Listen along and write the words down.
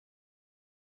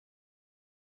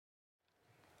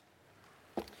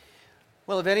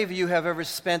Well, if any of you have ever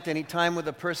spent any time with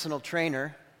a personal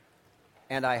trainer,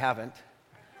 and I haven't,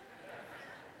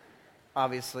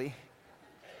 obviously,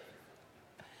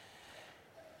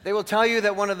 they will tell you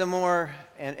that one of the more,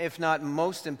 and if not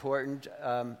most important,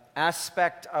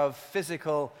 aspect of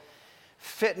physical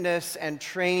fitness and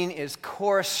training is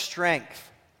core strength,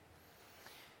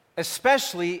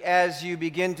 especially as you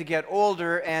begin to get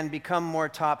older and become more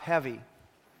top-heavy.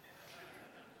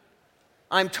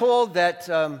 I'm told that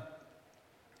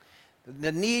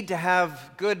the need to have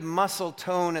good muscle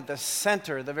tone at the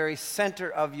center, the very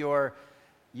center of your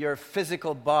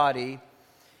physical body,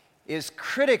 is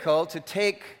critical to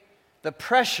take the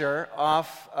pressure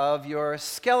off of your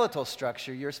skeletal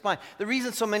structure, your spine. The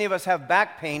reason so many of us have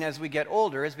back pain as we get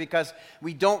older is because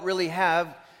we don't really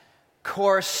have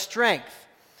core strength.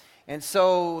 And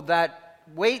so that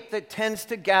weight that tends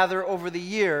to gather over the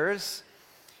years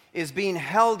is being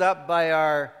held up by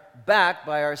our back,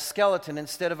 by our skeleton,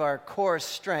 instead of our core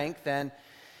strength, and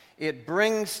it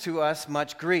brings to us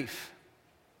much grief.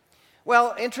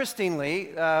 Well,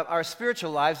 interestingly, our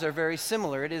spiritual lives are very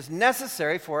similar. It is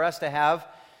necessary for us to have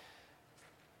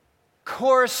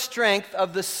core strength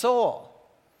of the soul.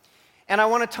 And I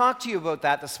want to talk to you about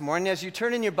that this morning. As you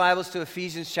turn in your Bibles to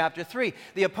Ephesians chapter 3,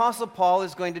 the Apostle Paul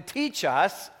is going to teach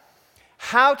us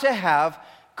how to have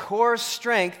core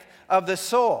strength of the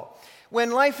soul.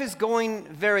 When life is going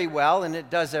very well, and it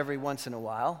does every once in a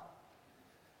while,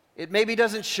 it maybe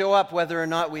doesn't show up whether or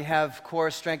not we have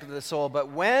core strength of the soul, but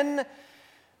when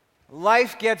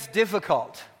life gets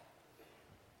difficult,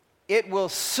 it will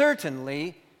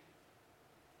certainly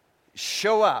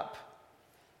show up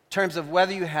in terms of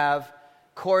whether you have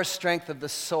core strength of the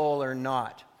soul or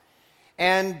not.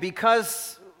 And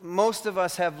because most of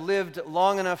us have lived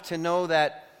long enough to know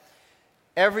that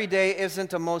every day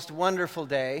isn't a most wonderful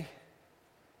day,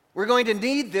 we're going to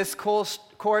need this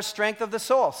core strength of the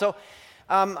soul. So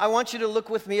I want you to look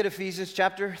with me at Ephesians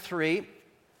chapter 3.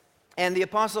 And the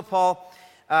Apostle Paul,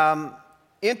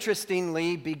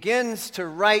 interestingly, begins to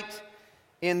write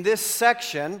in this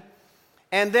section,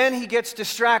 and then he gets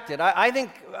distracted. I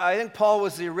think Paul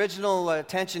was the original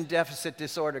attention deficit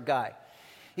disorder guy.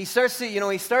 He starts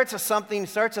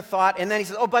a thought, and then he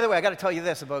says, oh, by the way, I got to tell you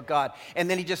this about God. And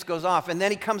then he just goes off, and then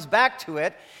he comes back to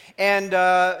it,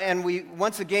 and we,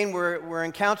 once again, we're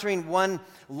encountering one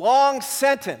long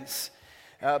sentence.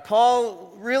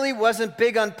 Paul really wasn't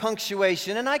big on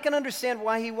punctuation, and I can understand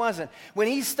why he wasn't. When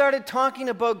he started talking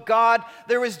about God,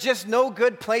 there was just no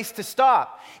good place to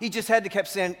stop. He just had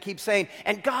to keep saying,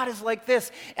 and God is like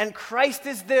this, and Christ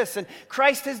is this, and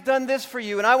Christ has done this for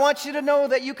you, and I want you to know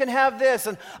that you can have this,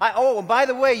 and by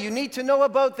the way, you need to know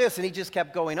about this, and he just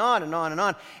kept going on and on and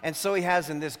on. And so he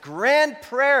has in this grand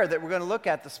prayer that we're going to look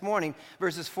at this morning,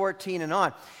 verses 14 and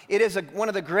on. It is one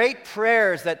of the great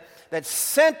prayers that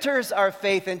centers our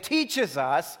faith and teaches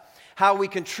us how we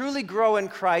can truly grow in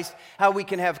Christ, how we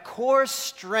can have core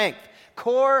strength,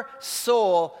 core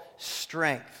soul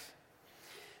strength.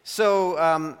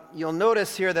 So you'll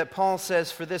notice here that Paul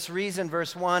says, for this reason,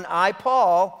 verse 1, I,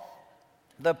 Paul,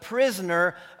 the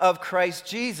prisoner of Christ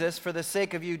Jesus, for the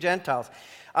sake of you Gentiles.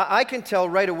 I can tell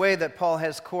right away that Paul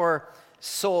has core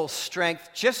soul strength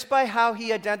just by how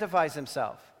he identifies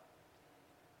himself.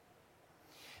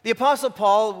 The Apostle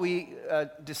Paul, we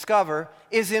discover,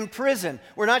 is in prison.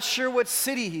 We're not sure what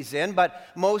city he's in, but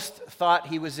most thought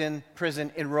he was in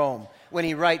prison in Rome when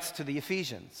he writes to the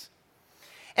Ephesians.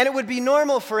 And it would be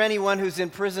normal for anyone who's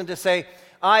in prison to say,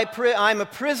 I'm a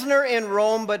prisoner in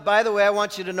Rome, but by the way, I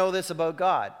want you to know this about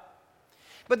God.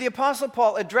 But the Apostle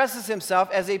Paul addresses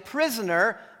himself as a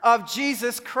prisoner of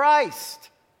Jesus Christ.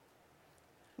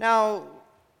 Now,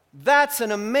 that's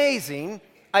an amazing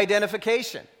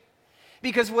identification.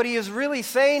 Because what he is really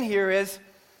saying here is,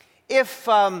 if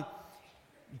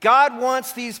God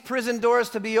wants these prison doors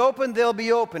to be open, they'll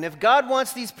be open. If God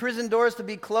wants these prison doors to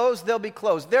be closed, they'll be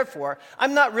closed. Therefore,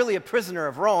 I'm not really a prisoner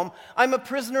of Rome. I'm a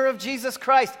prisoner of Jesus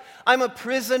Christ. I'm a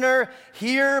prisoner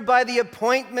here by the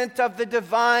appointment of the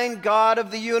divine God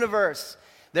of the universe.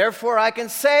 Therefore, I can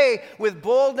say with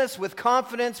boldness, with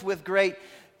confidence, with great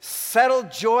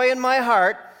settled joy in my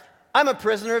heart, I'm a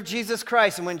prisoner of Jesus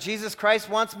Christ, and when Jesus Christ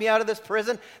wants me out of this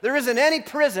prison, there isn't any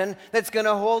prison that's going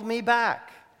to hold me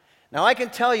back. Now, I can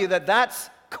tell you that that's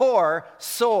core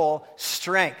soul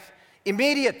strength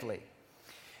immediately.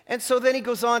 And so then he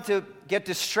goes on to get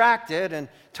distracted and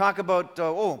talk about,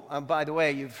 by the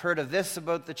way, you've heard of this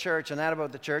about the church and that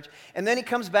about the church. And then he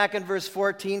comes back in verse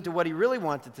 14 to what he really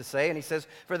wanted to say, and he says,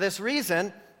 for this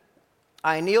reason,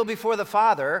 I kneel before the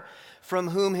Father, from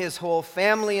whom his whole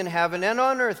family in heaven and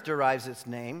on earth derives its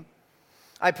name.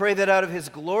 I pray that out of his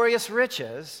glorious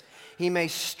riches, he may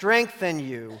strengthen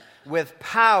you with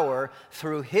power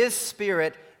through his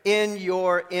Spirit in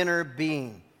your inner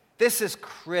being. This is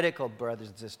critical, brothers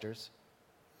and sisters.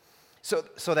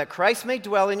 So that Christ may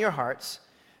dwell in your hearts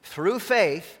through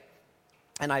faith,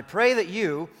 and I pray that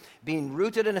you, being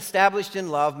rooted and established in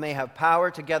love, may have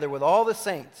power together with all the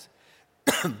saints,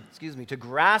 to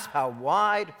grasp how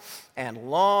wide and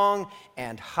long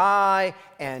and high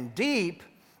and deep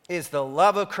is the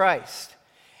love of Christ,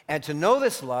 and to know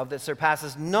this love that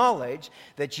surpasses knowledge,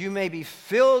 that you may be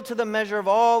filled to the measure of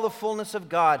all the fullness of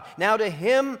God. Now to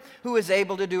him who is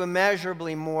able to do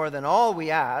immeasurably more than all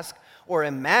we ask or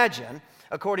imagine,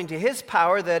 according to his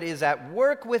power that is at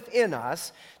work within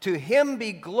us, to him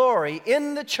be glory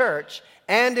in the church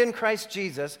and in Christ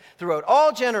Jesus throughout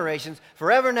all generations,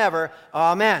 forever and ever.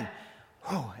 Amen.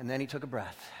 Oh, and then he took a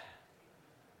breath.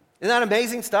 Isn't that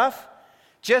amazing stuff?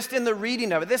 Just in the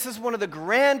reading of it. This is one of the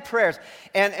grand prayers.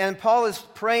 And Paul is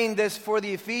praying this for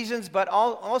the Ephesians, but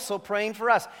also praying for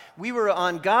us. We were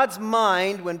on God's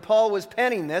mind when Paul was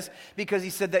penning this, because he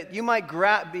said that you might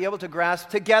be able to grasp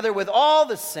together with all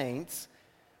the saints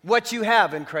what you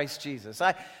have in Christ Jesus.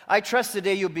 I trust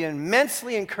today you'll be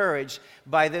immensely encouraged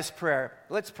by this prayer.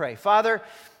 Let's pray. Father,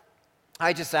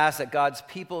 I just ask that God's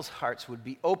people's hearts would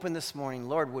be open this morning.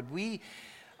 Lord, would we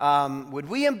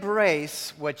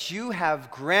embrace what you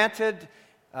have granted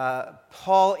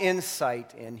Paul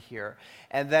insight in here,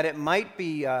 and that it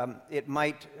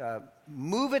might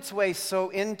move its way so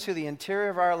into the interior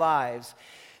of our lives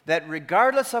that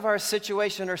regardless of our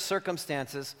situation or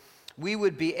circumstances, we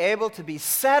would be able to be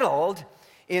settled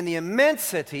in the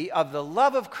immensity of the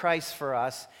love of Christ for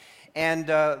us, and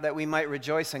that we might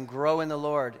rejoice and grow in the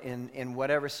Lord in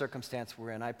whatever circumstance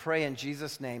we're in. I pray in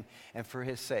Jesus' name and for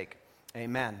his sake.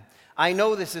 Amen. I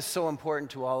know this is so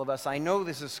important to all of us. I know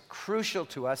this is crucial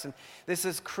to us, and this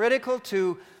is critical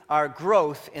to our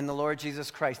growth in the Lord Jesus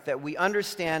Christ, that we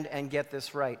understand and get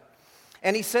this right.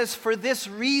 And he says, for this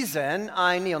reason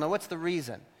I kneel. Now, what's the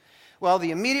reason? Well,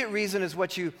 the immediate reason is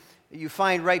what you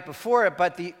find right before it,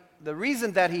 but the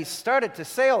reason that he started to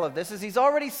say all of this is he's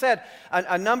already said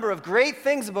a number of great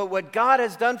things about what God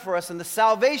has done for us and the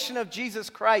salvation of Jesus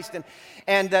Christ,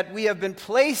 and that we have been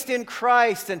placed in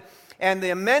Christ, and the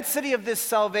immensity of this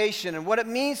salvation and what it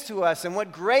means to us and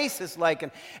what grace is like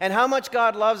and how much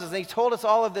God loves us. And he told us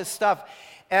all of this stuff.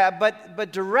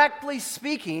 But directly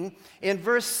speaking, in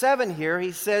verse 7 here,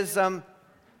 he says,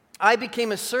 I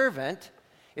became a servant,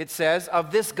 it says,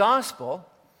 of this gospel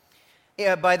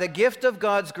by the gift of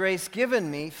God's grace given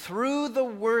me through the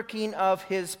working of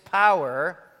his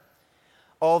power.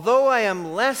 Although I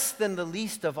am less than the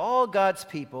least of all God's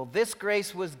people, this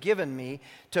grace was given me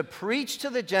to preach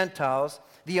to the Gentiles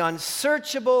the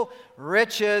unsearchable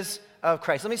riches of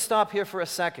Christ. Let me stop here for a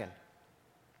second.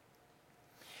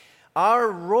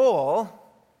 Our role,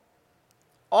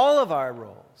 all of our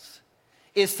roles,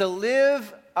 is to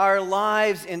live our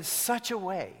lives in such a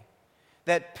way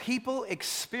that people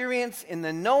experience in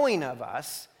the knowing of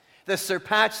us the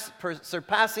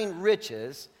surpassing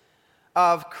riches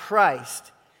of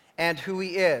Christ and who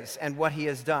he is and what he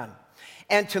has done,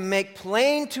 and to make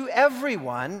plain to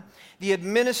everyone the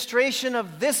administration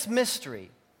of this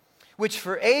mystery, which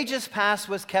for ages past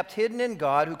was kept hidden in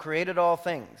God who created all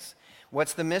things.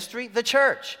 What's the mystery? The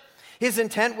church. His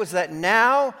intent was that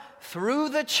now, through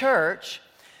the church,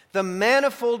 the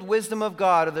manifold wisdom of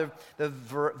God, or the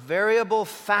variable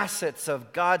facets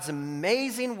of God's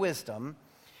amazing wisdom,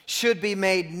 should be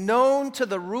made known to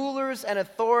the rulers and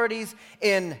authorities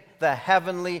in the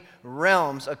heavenly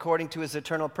realms according to his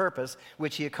eternal purpose,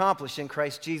 which he accomplished in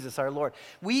Christ Jesus our Lord.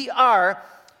 We are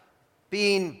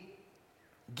being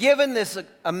given this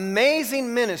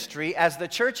amazing ministry as the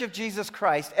Church of Jesus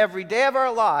Christ every day of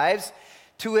our lives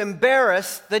to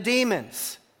embarrass the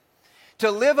demons,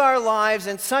 to live our lives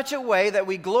in such a way that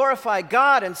we glorify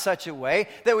God in such a way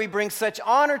that we bring such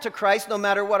honor to Christ no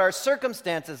matter what our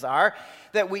circumstances are,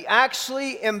 that we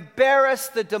actually embarrass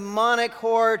the demonic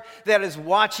horde that is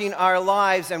watching our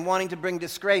lives and wanting to bring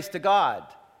disgrace to God.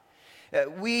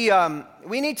 We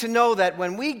need to know that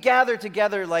when we gather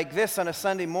together like this on a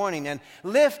Sunday morning and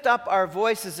lift up our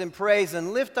voices in praise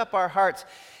and lift up our hearts,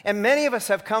 and many of us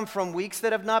have come from weeks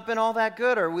that have not been all that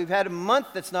good, or we've had a month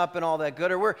that's not been all that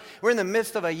good, or we're in the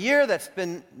midst of a year that's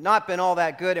not been all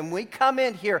that good, and we come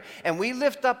in here and we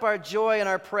lift up our joy and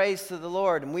our praise to the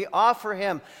Lord, and we offer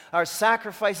him our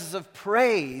sacrifices of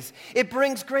praise. It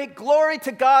brings great glory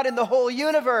to God in the whole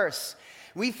universe,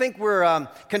 We think we're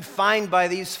confined by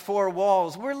these four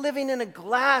walls. We're living in a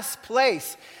glass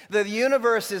place. The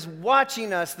universe is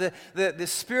watching us. The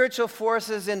spiritual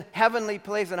forces in heavenly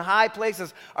places and high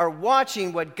places are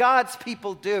watching what God's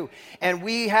people do. And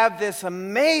we have this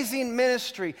amazing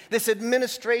ministry, this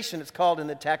administration, it's called in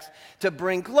the text, to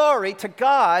bring glory to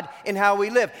God in how we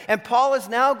live. And Paul is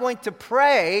now going to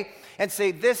pray and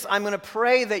say, I'm going to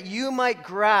pray that you might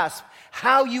grasp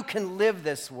how you can live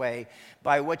this way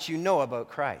by what you know about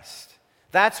Christ.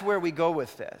 That's where we go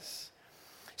with this.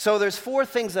 So there's four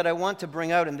things that I want to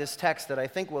bring out in this text that I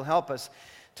think will help us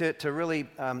to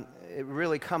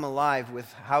really come alive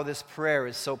with how this prayer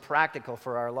is so practical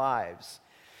for our lives.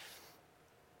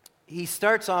 He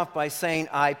starts off by saying,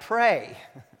 I pray.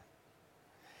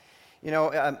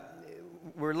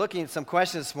 We're looking at some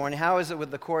questions this morning. How is it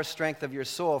with the core strength of your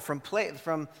soul? From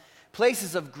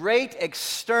places of great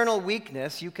external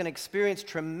weakness, you can experience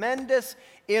tremendous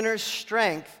inner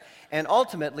strength and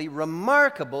ultimately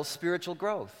remarkable spiritual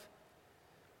growth.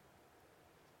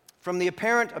 From the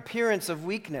apparent appearance of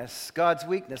weakness, God's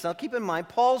weakness. Now keep in mind,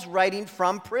 Paul's writing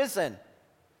from prison.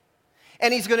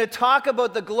 And he's going to talk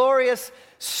about the glorious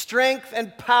strength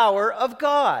and power of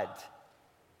God.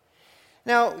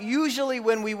 Now, usually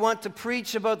when we want to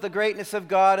preach about the greatness of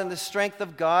God and the strength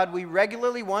of God, we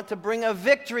regularly want to bring a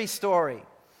victory story.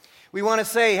 We want to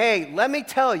say, hey, let me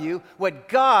tell you what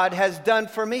God has done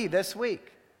for me this week.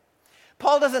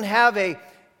 Paul doesn't have a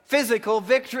physical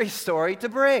victory story to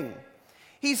bring.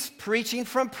 He's preaching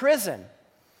from prison.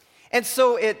 And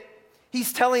so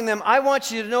he's telling them, I want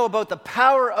you to know about the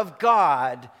power of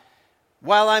God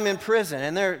while I'm in prison.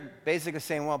 And they're basically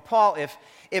saying, well, Paul,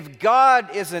 if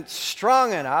God isn't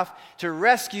strong enough to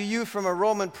rescue you from a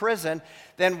Roman prison,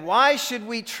 then why should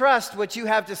we trust what you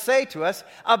have to say to us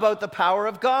about the power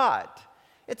of God?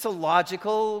 It's a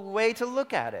logical way to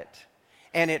look at it.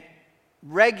 And it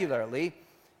regularly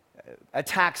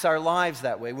attacks our lives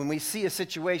that way. When we see a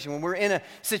situation, when we're in a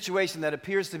situation that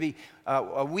appears to be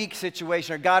a weak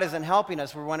situation or God isn't helping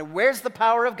us, we're wondering, where's the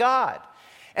power of God?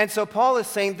 And so Paul is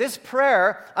saying, this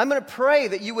prayer, I'm going to pray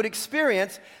that you would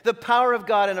experience the power of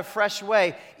God in a fresh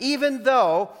way, even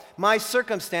though my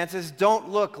circumstances don't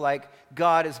look like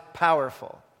God is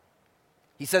powerful.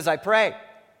 He says, I pray.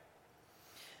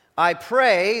 I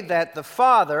pray that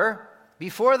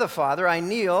before the Father, I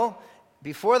kneel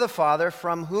before the Father,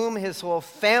 from whom his whole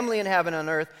family in heaven and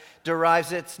earth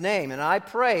derives its name. And I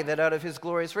pray that out of his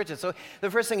glorious riches. So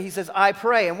the first thing he says, I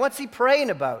pray. And what's he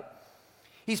praying about?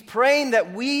 He's praying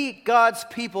that we, God's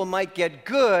people, might get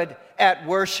good at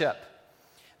worship.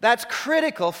 That's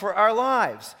critical for our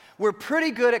lives. We're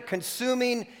pretty good at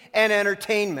consuming and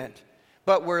entertainment,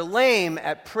 but we're lame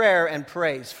at prayer and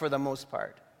praise for the most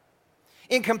part.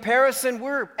 In comparison,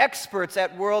 we're experts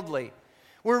at worldly.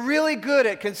 We're really good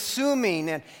at consuming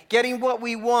and getting what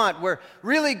we want. We're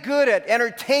really good at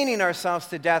entertaining ourselves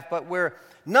to death, but we're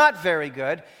not very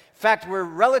good. In fact, we're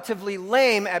relatively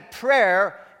lame at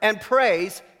prayer and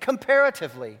praise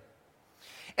comparatively.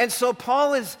 And so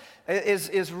Paul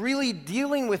is really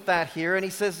dealing with that here, and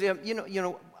he says,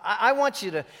 I want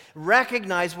you to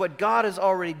recognize what God has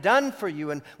already done for you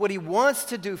and what he wants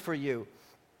to do for you.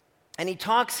 And he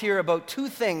talks here about two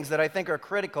things that I think are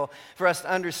critical for us to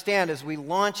understand as we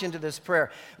launch into this prayer.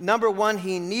 Number one,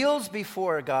 he kneels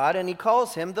before God and he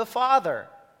calls him the Father.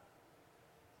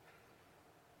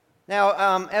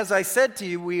 Now, as I said to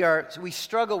you, we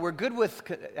struggle. We're good with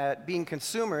being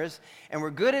consumers, and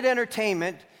we're good at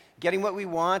entertainment, getting what we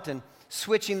want, and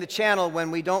switching the channel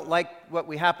when we don't like what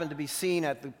we happen to be seeing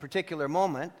at the particular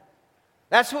moment.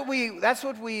 That's what we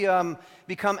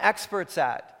become experts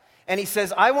at. And he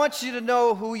says, I want you to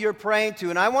know who you're praying to,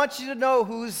 and I want you to know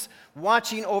who's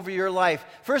watching over your life.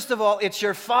 First of all, it's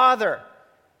your Father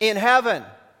in heaven.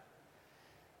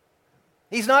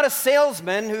 He's not a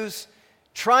salesman who's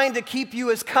trying to keep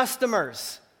you as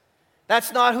customers.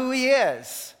 That's not who he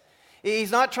is.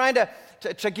 He's not trying to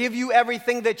give you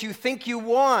everything that you think you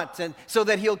want, and so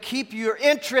that he'll keep your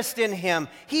interest in him.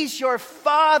 He's your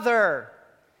Father.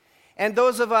 And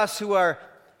those of us who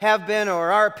have been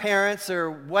or are parents or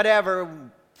whatever,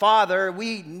 father,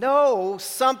 we know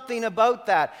something about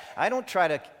that. I don't try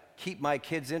to keep my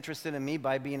kids interested in me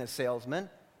by being a salesman.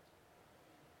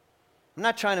 I'm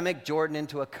not trying to make Jordan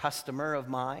into a customer of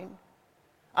mine.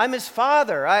 I'm his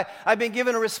father. I've been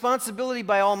given a responsibility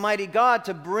by Almighty God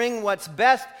to bring what's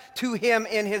best to him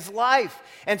in his life.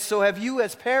 And so have you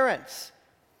as parents.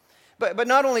 But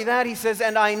not only that, he says,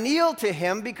 and I kneel to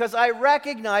him because I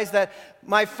recognize that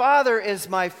my Father is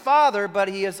my Father, but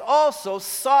he is also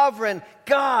sovereign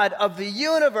God of the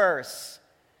universe.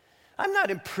 I'm not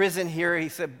in prison here, he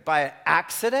said, by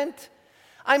accident.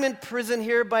 I'm in prison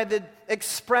here by the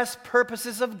express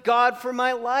purposes of God for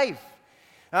my life.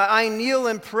 I kneel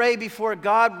and pray before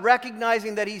God,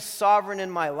 recognizing that He's sovereign in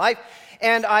my life,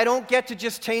 and I don't get to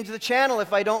just change the channel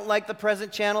if I don't like the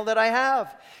present channel that I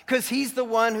have, because He's the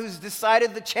one who's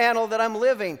decided the channel that I'm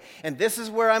living, and this is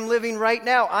where I'm living right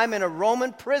now. I'm in a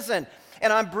Roman prison,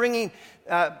 and I'm bringing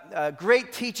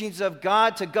great teachings of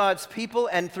God to God's people,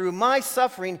 and through my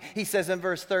suffering, he says in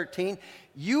verse 13,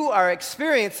 you are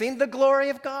experiencing the glory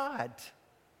of God.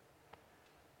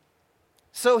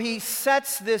 So he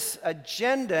sets this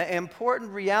agenda,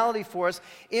 important reality for us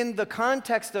in the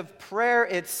context of prayer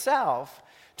itself,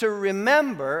 to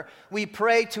remember we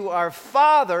pray to our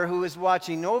Father who is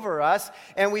watching over us,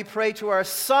 and we pray to our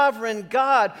sovereign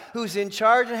God who's in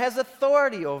charge and has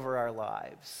authority over our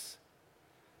lives.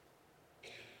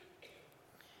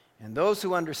 And those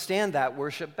who understand that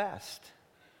worship best.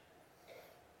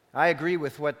 I agree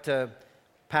with what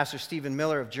Pastor Stephen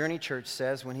Miller of Journey Church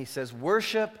says when he says,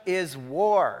 worship is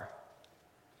war,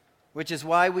 which is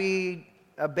why we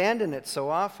abandon it so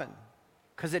often,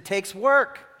 because it takes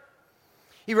work.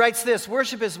 He writes this,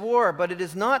 worship is war, but it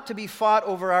is not to be fought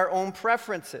over our own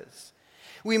preferences.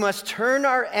 We must turn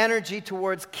our energy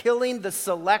towards killing the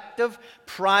selective,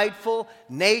 prideful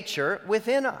nature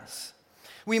within us.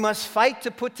 We must fight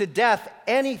to put to death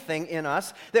anything in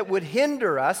us that would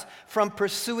hinder us from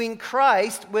pursuing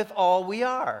Christ with all we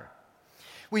are.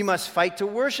 We must fight to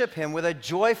worship Him with a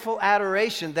joyful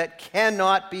adoration that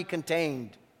cannot be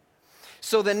contained.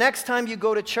 So the next time you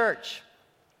go to church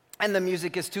and the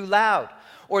music is too loud,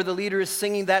 or the leader is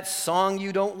singing that song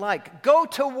you don't like, go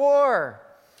to war.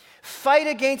 Fight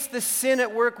against the sin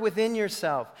at work within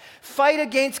yourself. Fight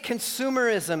against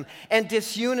consumerism and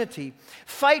disunity.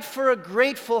 Fight for a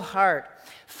grateful heart.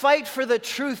 Fight for the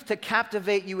truth to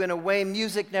captivate you in a way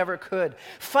music never could.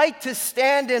 Fight to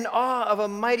stand in awe of a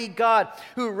mighty God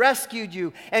who rescued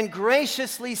you and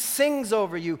graciously sings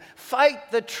over you.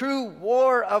 Fight the true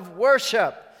war of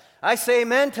worship. I say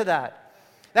amen to that.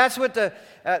 That's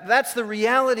the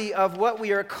reality of what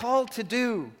we are called to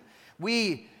do.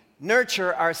 We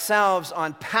nurture ourselves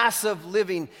on passive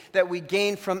living that we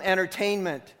gain from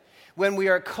entertainment, when we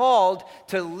are called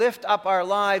to lift up our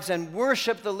lives and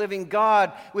worship the living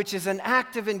God, which is an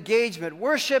active engagement.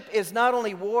 Worship is not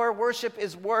only war, worship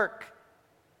is work.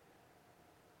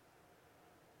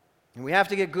 And we have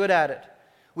to get good at it.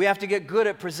 We have to get good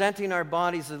at presenting our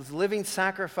bodies as living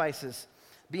sacrifices,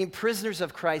 being prisoners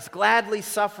of Christ, gladly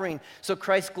suffering so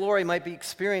Christ's glory might be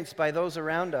experienced by those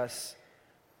around us.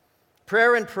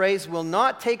 Prayer and praise will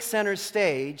not take center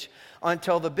stage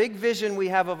until the big vision we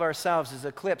have of ourselves is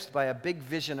eclipsed by a big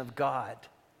vision of God.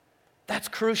 That's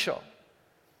crucial.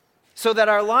 So that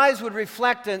our lives would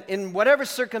reflect in whatever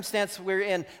circumstance we're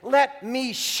in, let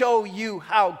me show you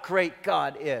how great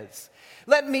God is.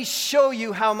 Let me show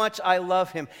you how much I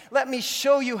love Him. Let me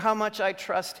show you how much I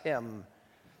trust Him.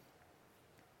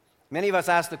 Many of us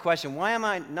ask the question, why am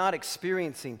I not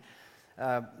experiencing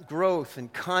growth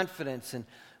and confidence and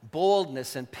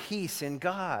boldness and peace in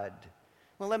God?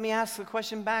 Well, let me ask the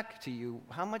question back to you.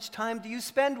 How much time do you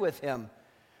spend with Him?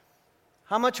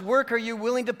 How much work are you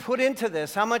willing to put into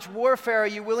this? How much warfare are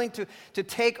you willing to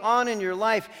take on in your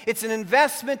life? It's an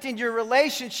investment in your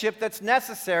relationship that's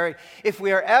necessary if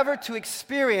we are ever to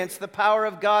experience the power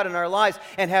of God in our lives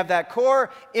and have that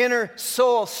core inner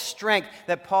soul strength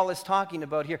that Paul is talking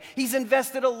about here. He's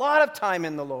invested a lot of time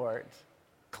in the Lord,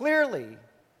 clearly.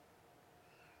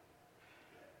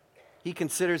 He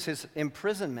considers his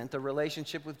imprisonment a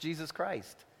relationship with Jesus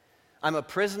Christ. I'm a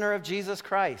prisoner of Jesus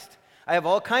Christ. I have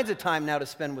all kinds of time now to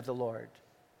spend with the Lord.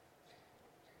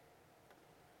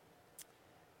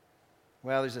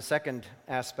 Well, there's a second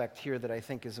aspect here that I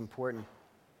think is important.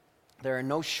 There are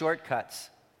no shortcuts,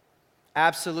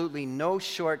 absolutely no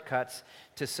shortcuts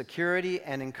to security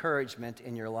and encouragement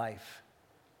in your life.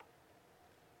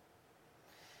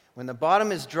 When the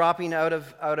bottom is dropping out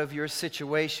of your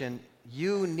situation,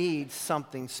 you need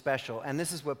something special. And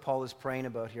this is what Paul is praying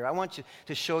about here. I want you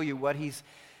to show you what he's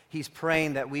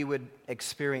praying that we would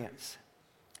experience.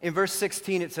 In verse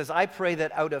 16 it says, I pray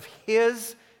that out of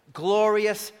His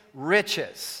glorious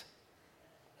riches.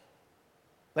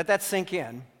 Let that sink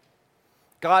in.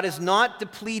 God is not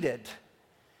depleted.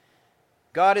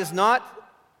 God is not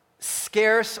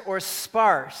scarce or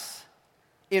sparse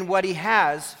in what He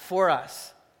has for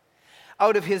us.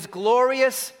 Out of His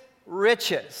glorious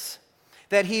riches,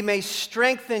 that He may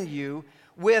strengthen you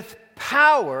with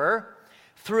power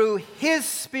through His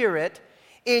Spirit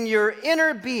in your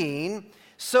inner being,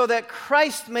 so that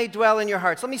Christ may dwell in your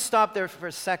hearts. Let me stop there for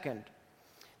a second.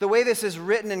 The way this is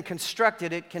written and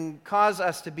constructed, it can cause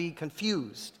us to be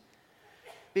confused.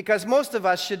 Because most of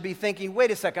us should be thinking,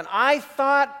 wait a second, I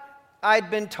thought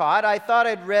I'd been taught, I thought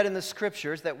I'd read in the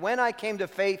Scriptures that when I came to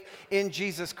faith in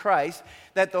Jesus Christ,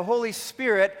 that the Holy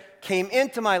Spirit came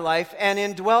into my life and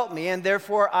indwelt me, and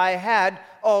therefore I had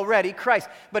already Christ.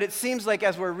 But it seems like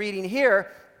as we're reading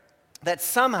here, that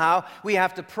somehow we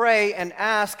have to pray and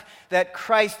ask that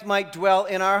Christ might dwell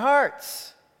in our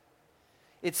hearts.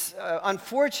 It's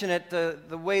unfortunate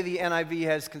the way the NIV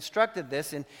has constructed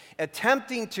this in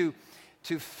attempting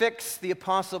to fix the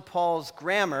Apostle Paul's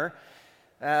grammar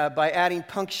by adding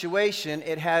punctuation.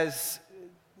 It has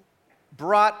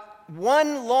brought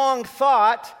one long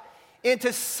thought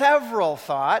into several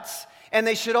thoughts, and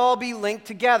they should all be linked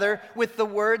together with the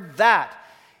word that.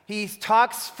 He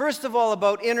talks first of all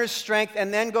about inner strength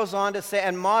and then goes on to say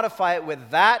and modify it with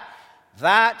that.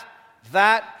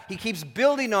 He keeps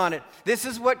building on it. This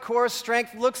is what core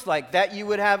strength looks like, that you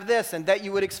would have this and that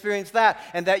you would experience that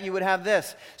and that you would have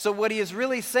this. So what he is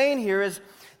really saying here is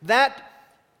that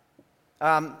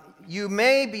you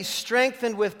may be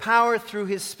strengthened with power through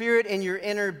his Spirit in your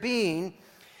inner being.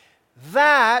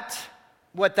 That,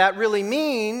 what that really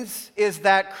means is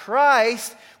that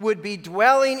Christ would be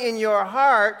dwelling in your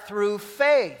heart through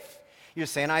faith. You're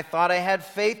saying, I thought I had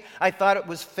faith. I thought it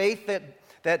was faith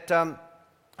that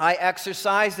I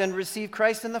exercised and received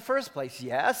Christ in the first place.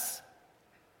 Yes.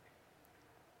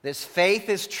 This faith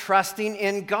is trusting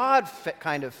in God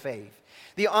kind of faith.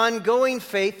 The ongoing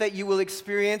faith that you will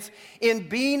experience in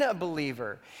being a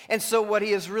believer. And so what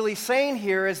he is really saying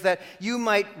here is that you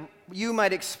might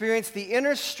experience the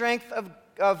inner strength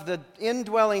of the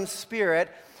indwelling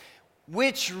Spirit,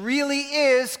 which really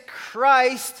is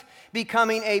Christ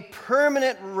becoming a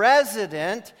permanent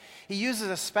resident. He uses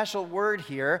a special word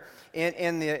here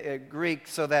in the Greek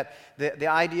so that the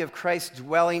idea of Christ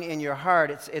dwelling in your heart,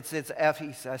 it's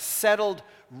he's a settled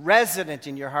resident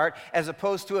in your heart as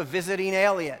opposed to a visiting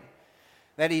alien.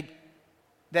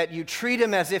 That you treat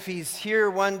him as if he's here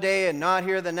one day and not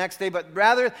here the next day, but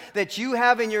rather that you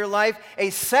have in your life a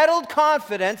settled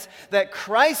confidence that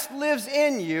Christ lives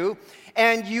in you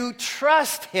and you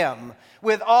trust him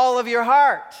with all of your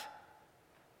heart.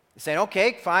 You're saying,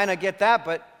 okay, fine, I get that,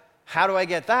 but how do I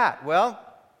get that? Well,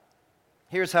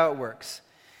 here's how it works.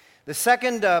 The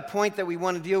second point that we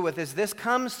want to deal with is this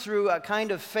comes through a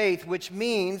kind of faith, which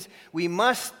means we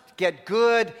must get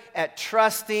good at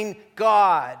trusting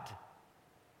God.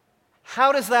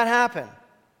 How does that happen?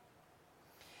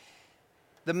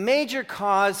 The major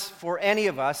cause for any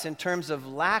of us in terms of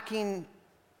lacking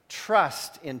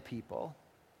trust in people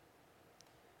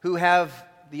who have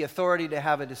the authority to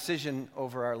have a decision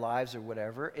over our lives or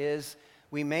whatever is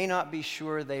we may not be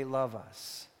sure they love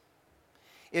us.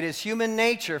 It is human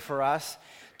nature for us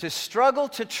to struggle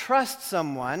to trust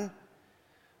someone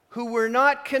who we're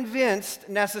not convinced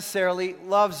necessarily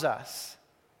loves us.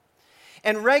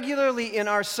 And regularly in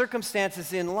our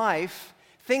circumstances in life,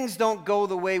 things don't go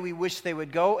the way we wish they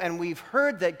would go, and we've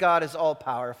heard that God is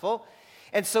all-powerful,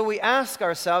 and so we ask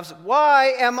ourselves,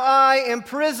 why am I in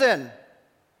prison?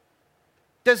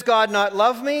 Does God not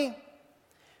love me?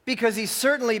 Because he's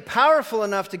certainly powerful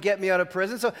enough to get me out of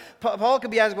prison. So Paul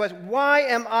could be asking the question, why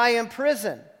am I in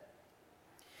prison?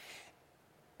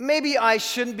 Maybe I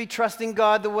shouldn't be trusting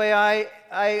God the way I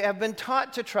have been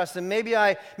taught to trust him.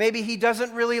 Maybe he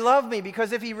doesn't really love me,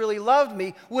 because if he really loved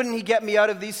me, wouldn't he get me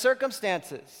out of these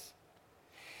circumstances?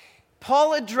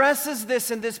 Paul addresses this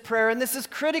in this prayer, and this is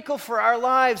critical for our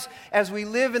lives as we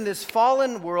live in this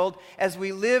fallen world, as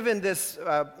we live in this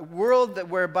world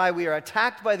whereby we are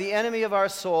attacked by the enemy of our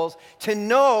souls, to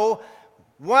know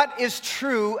what is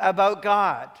true about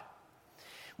God.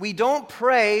 We don't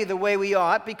pray the way we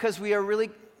ought because we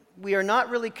are not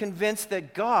really convinced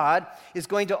that God is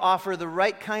going to offer the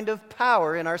right kind of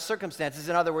power in our circumstances.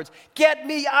 In other words, get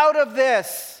me out of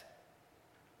this.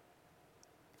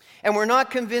 And we're not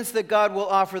convinced that God will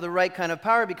offer the right kind of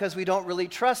power because we don't really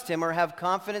trust him or have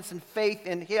confidence and faith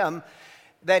in him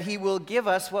that he will give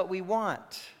us what we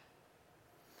want.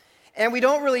 And we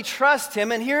don't really trust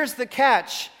him, and here's the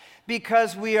catch,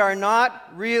 because we are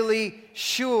not really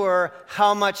sure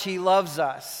how much he loves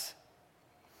us.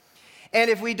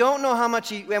 And if we don't know how much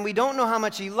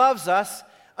he loves us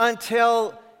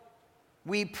until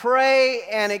we pray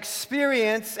and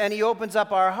experience, and he opens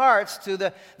up our hearts to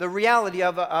the reality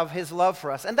of his love for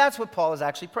us. And that's what Paul is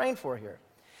actually praying for here.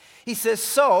 He says,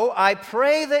 so I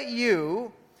pray that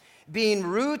you, being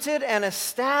rooted and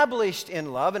established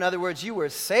in love, in other words, you were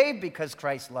saved because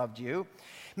Christ loved you,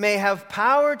 may have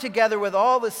power together with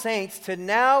all the saints to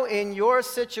now in your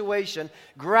situation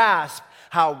grasp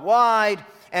how wide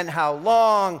and how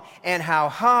long and how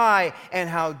high and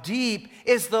how deep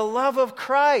is the love of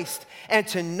Christ. And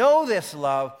to know this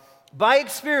love by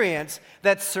experience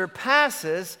that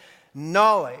surpasses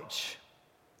knowledge.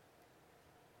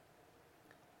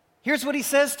 Here's what he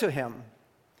says to him.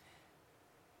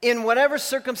 In whatever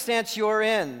circumstance you're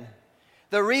in,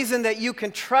 the reason that you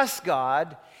can trust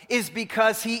God is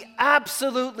because he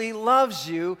absolutely loves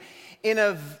you in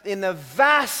the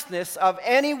vastness of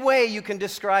any way you can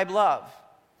describe love.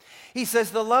 He says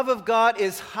the love of God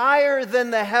is higher than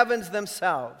the heavens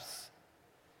themselves.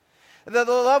 The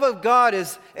love of God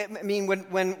is,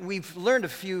 when we've learned a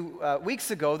few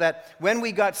weeks ago that when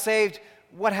we got saved,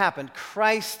 what happened?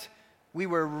 We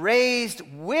were raised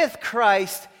with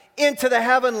Christ into the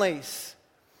heavenlies.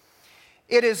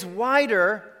 It is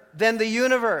wider than the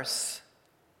universe.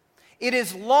 It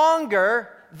is longer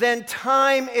than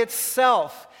time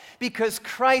itself, because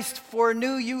Christ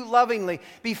foreknew you lovingly.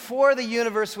 Before the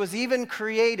universe was even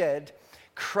created,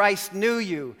 Christ knew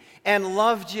you and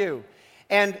loved you,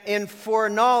 and in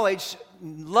foreknowledge,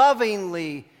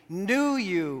 lovingly knew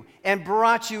you and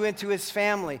brought you into his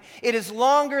family. It is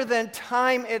longer than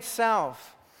time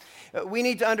itself. We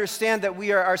need to understand that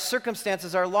our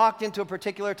circumstances are locked into a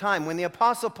particular time. When the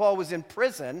Apostle Paul was in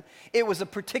prison, it was a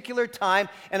particular time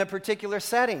and a particular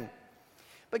setting.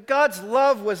 But God's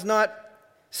love was not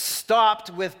stopped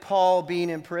with Paul being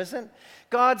in prison.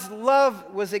 God's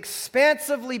love was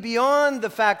expansively beyond the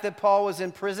fact that Paul was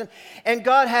in prison, and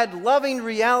God had loving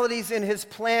realities in his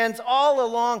plans all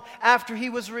along after he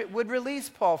would release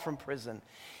Paul from prison.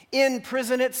 In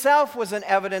prison itself was an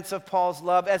evidence of Paul's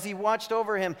love as he watched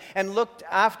over him and looked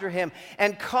after him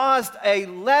and caused a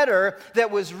letter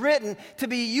that was written to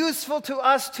be useful to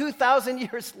us 2,000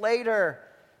 years later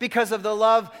because of the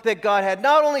love that God had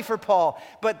not only for Paul,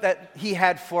 but that he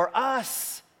had for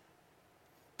us.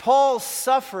 Paul's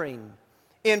suffering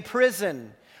in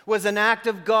prison was an act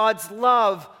of God's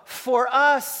love for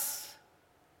us.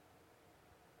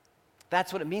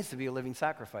 That's what it means to be a living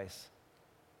sacrifice.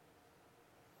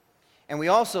 And we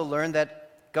also learn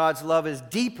that God's love is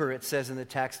deeper, it says in the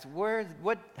text.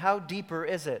 How deeper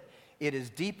is it? It is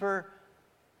deeper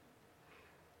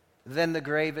than the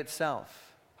grave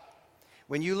itself.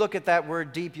 When you look at that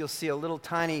word deep, you'll see a little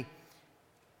tiny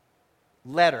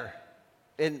letter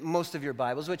in most of your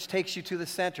Bibles, which takes you to the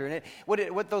center. And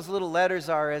what those little letters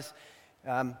are is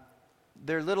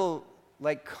they're little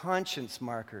like conscience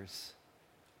markers.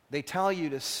 They tell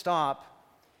you to stop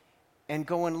and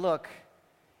go and look.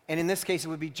 And in this case, it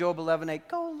would be Job 11:8.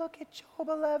 Go look at Job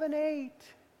 11:8.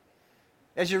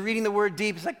 As you're reading the word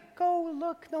deep, it's like, go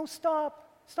look. No,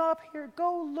 stop. Stop here.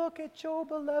 Go look at Job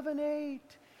 11:8.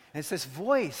 And it's this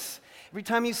voice. Every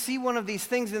time you see one of these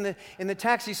things in the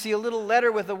text, you see a little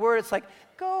letter with a word. It's like,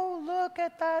 go look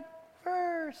at that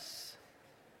verse.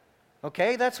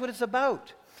 Okay, that's what it's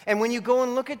about. And when you go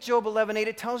and look at Job 11:8,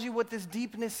 it tells you what this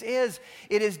deepness is.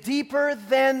 It is deeper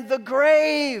than the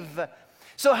grave.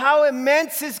 So how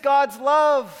immense is God's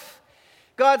love?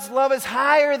 God's love is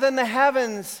higher than the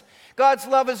heavens. God's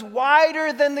love is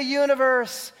wider than the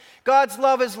universe. God's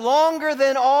love is longer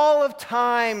than all of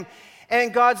time.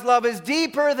 And God's love is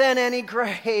deeper than any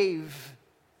grave.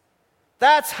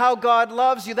 That's how God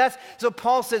loves you. So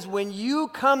Paul says, when you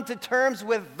come to terms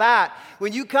with that,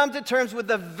 when you come to terms with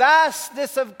the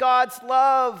vastness of God's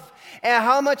love and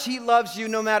how much he loves you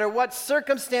no matter what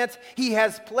circumstance he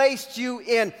has placed you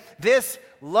in, this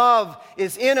love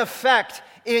is in effect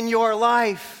in your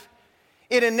life.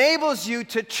 It enables you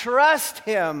to trust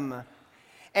him.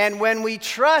 And when we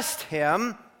trust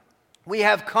him, we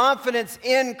have confidence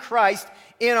in Christ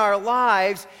in our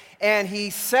lives, and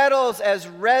he settles as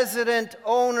resident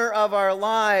owner of our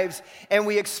lives, and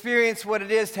we experience what it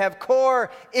is to have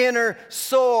core, inner,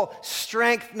 soul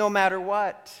strength no matter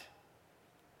what.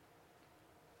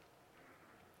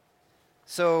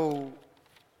 So,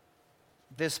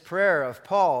 this prayer of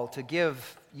Paul to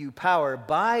give you power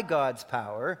by God's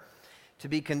power, to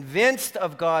be convinced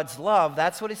of God's love,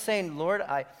 that's what he's saying. Lord,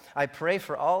 I pray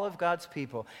for all of God's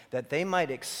people that they might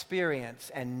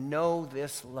experience and know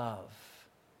this love.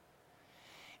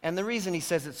 And the reason he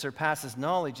says it surpasses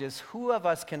knowledge is, who of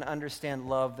us can understand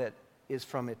love that is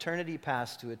from eternity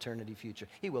past to eternity future?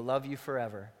 He will love you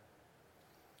forever.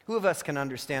 Who of us can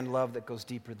understand love that goes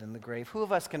deeper than the grave? Who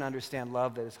of us can understand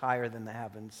love that is higher than the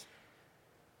heavens?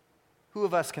 Who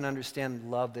of us can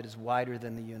understand love that is wider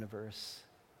than the universe?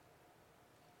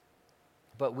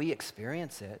 But we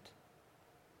experience it.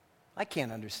 I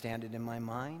can't understand it in my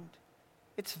mind.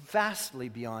 It's vastly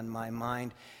beyond my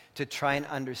mind to try and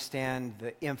understand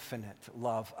the infinite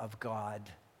love of God.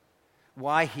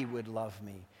 Why he would love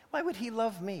me. Why would he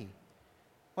love me?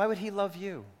 Why would he love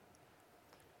you?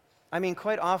 I mean,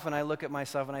 quite often I look at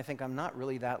myself and I think I'm not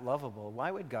really that lovable. Why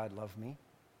would God love me?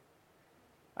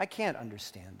 I can't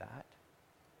understand that,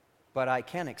 but I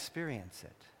can experience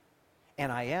it.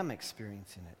 And I am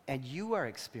experiencing it. And you are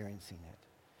experiencing it.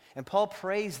 And Paul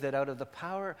prays that out of the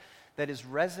power that is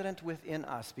resident within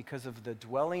us because of the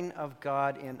dwelling of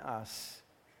God in us,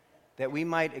 that we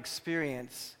might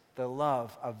experience the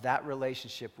love of that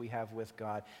relationship we have with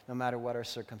God, no matter what our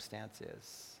circumstance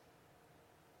is.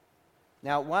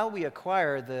 Now, while we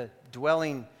acquire the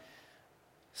dwelling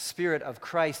Spirit of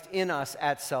Christ in us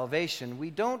at salvation, we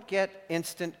don't get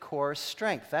instant core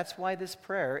strength. That's why this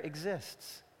prayer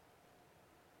exists.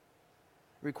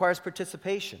 It requires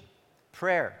participation,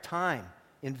 prayer, time,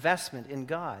 investment in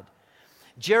God.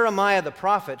 Jeremiah the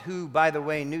prophet, who, by the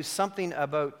way, knew something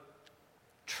about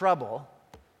trouble,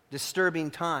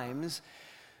 disturbing times,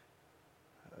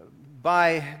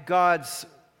 by God's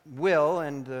will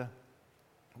and the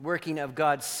working of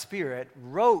God's Spirit,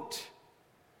 wrote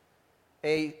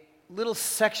a little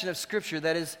section of Scripture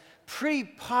that is pretty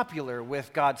popular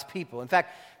with God's people. In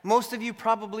fact, most of you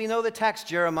probably know the text,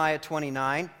 Jeremiah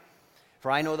 29. For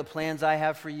I know the plans I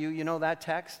have for you. You know that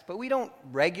text? But we don't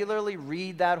regularly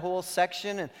read that whole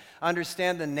section and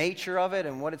understand the nature of it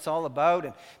and what it's all about.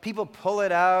 And people pull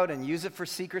it out and use it for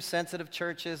seeker-sensitive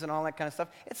churches and all that kind of stuff.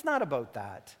 It's not about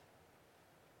that.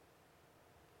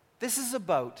 This is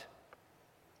about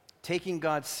taking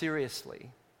God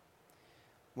seriously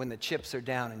when the chips are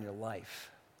down in your life.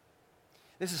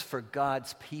 This is for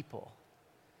God's people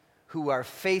who are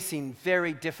facing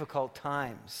very difficult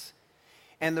times.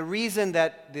 And the reason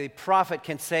that the prophet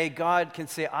can say, God can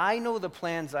say, I know the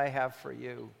plans I have for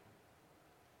you,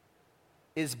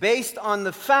 is based on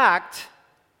the fact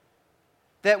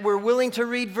that we're willing to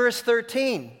read verse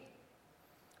 13,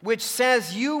 which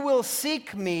says, you will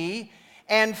seek me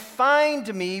and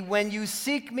find me when you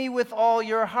seek me with all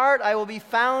your heart. I will be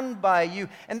found by you.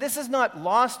 And this is not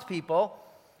lost people.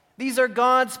 These are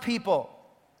God's people.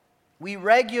 We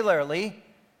regularly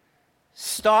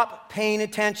stop paying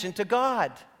attention to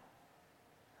God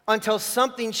until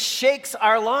something shakes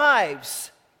our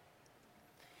lives.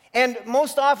 And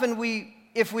most often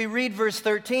if we read verse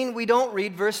 13, we don't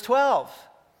read verse 12.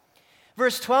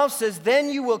 Verse 12 says, then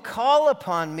you will call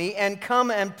upon me and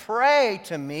come and pray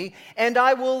to me, and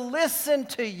I will listen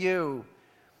to you.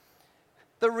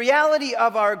 The reality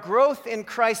of our growth in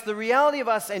Christ, the reality of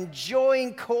us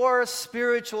enjoying core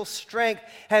spiritual strength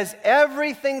has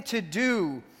everything to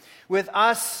do with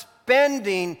us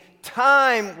spending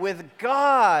time with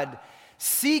God,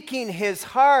 seeking His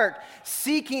heart,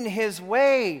 seeking His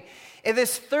way. And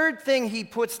this third thing he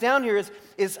puts down here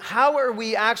is how are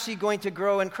we actually going to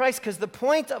grow in Christ? Because the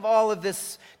point of all of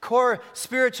this core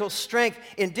spiritual strength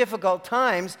in difficult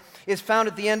times is found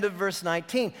at the end of verse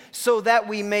 19. So that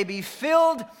we may be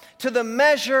filled to the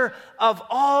measure of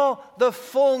all the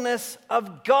fullness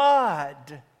of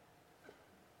God.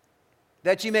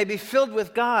 That you may be filled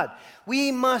with God.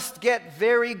 We must get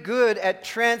very good at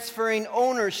transferring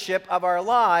ownership of our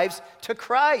lives to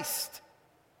Christ.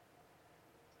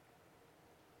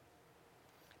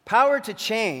 Power to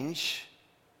change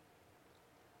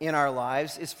in our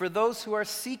lives is for those who are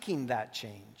seeking that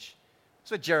change.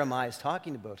 That's what Jeremiah is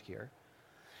talking about here.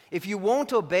 If you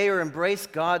won't obey or embrace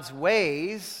God's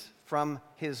ways from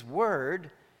His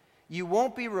Word, you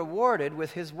won't be rewarded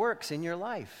with His works in your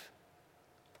life.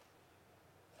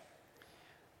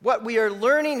 What we are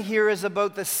learning here is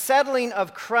about the settling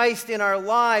of Christ in our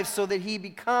lives so that He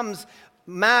becomes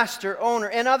master, owner.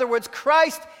 In other words,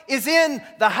 Christ is in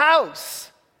the house.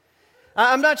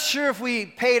 I'm not sure if we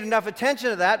paid enough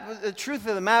attention to that. The truth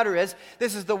of the matter is,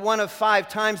 this is the one of 5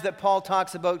 times that Paul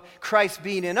talks about Christ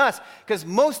being in us. Because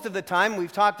most of the time,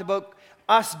 we've talked about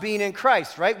us being in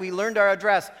Christ, right? We learned our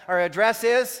address. Our address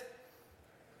is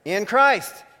in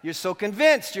Christ. You're so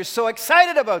convinced. You're so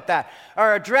excited about that.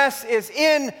 Our address is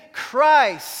in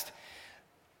Christ.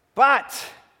 But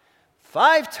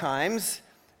 5 times,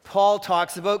 Paul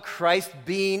talks about Christ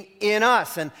being in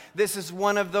us, and this is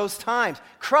one of those times.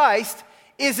 Christ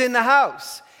is in the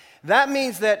house. That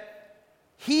means that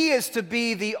He is to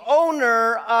be the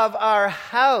owner of our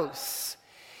house.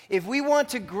 If we want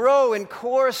to grow in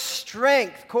core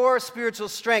strength, core spiritual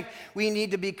strength, we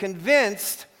need to be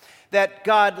convinced that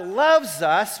God loves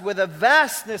us with a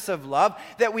vastness of love,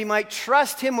 that we might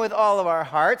trust Him with all of our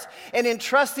hearts. And in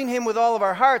trusting Him with all of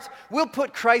our hearts, we'll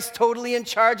put Christ totally in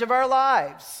charge of our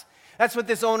lives. That's what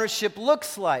this ownership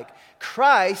looks like.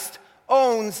 Christ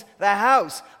owns the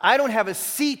house. I don't have a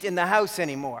seat in the house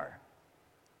anymore.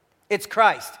 It's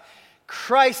Christ.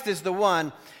 Christ is the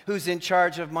one who's in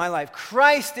charge of my life.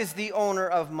 Christ is the owner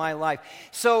of my life.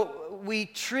 So we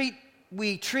treat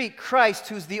Christ,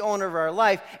 who's the owner of our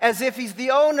life, as if he's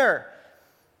the owner.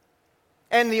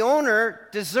 And the owner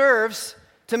deserves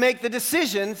to make the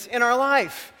decisions in our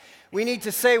life. We need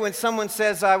to say when someone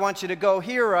says, I want you to go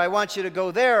here, or I want you to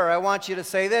go there, or I want you to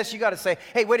say this, you got to say,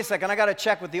 hey, wait a second, I got to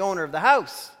check with the owner of the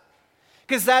house.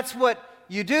 Because that's what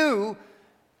you do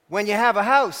when you have a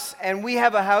house. And we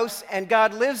have a house, and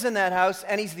God lives in that house,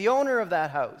 and he's the owner of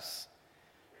that house.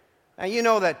 And you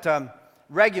know that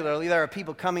regularly there are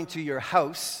people coming to your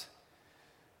house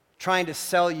trying to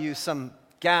sell you some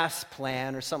gas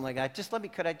plan or something like that. Just let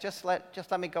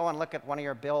me go and look at one of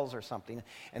your bills or something,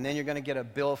 and then you're going to get a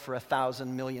bill for $1,000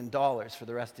 million for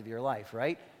the rest of your life,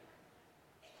 right?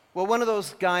 Well, one of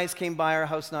those guys came by our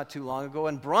house not too long ago,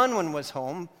 and Bronwyn was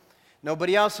home.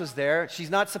 Nobody else was there. She's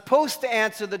not supposed to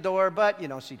answer the door, but,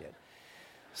 she did.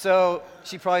 So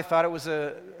she probably thought it was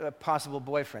a possible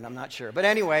boyfriend. I'm not sure. But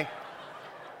anyway,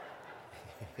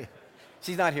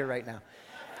 she's not here right now.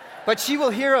 But she will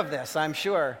hear of this, I'm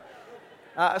sure.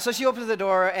 So she opens the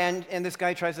door, and this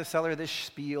guy tries to sell her this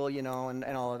spiel, and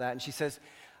all of that. And she says,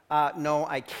 no,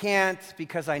 I can't,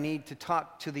 because I need to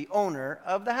talk to the owner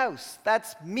of the house.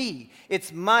 That's me.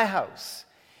 It's my house.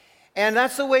 And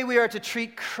that's the way we are to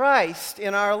treat Christ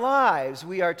in our lives.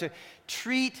 We are to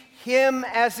treat him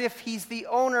as if he's the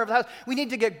owner of the house. We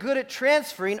need to get good at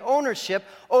transferring ownership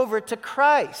over to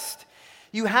Christ.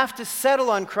 You have to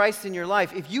settle on Christ in your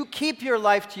life. If you keep your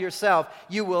life to yourself,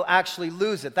 you will actually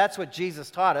lose it. That's what Jesus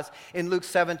taught us in Luke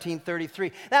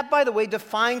 17:33. That, by the way,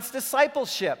 defines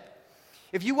discipleship.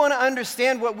 If you want to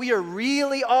understand what we are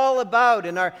really all about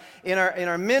in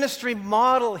our ministry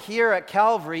model here at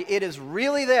Calvary, it is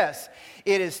really this.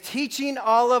 It is teaching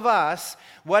all of us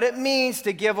what it means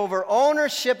to give over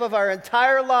ownership of our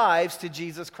entire lives to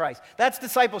Jesus Christ. That's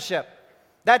discipleship.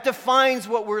 That defines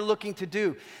what we're looking to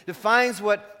do, defines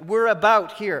what we're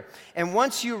about here. And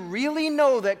once you really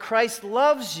know that Christ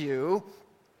loves you,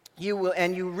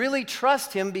 and you really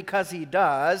trust him because he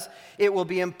does, it will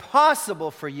be impossible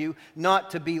for you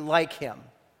not to be like him.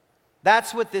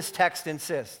 That's what this text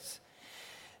insists.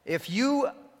 If you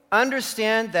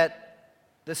understand that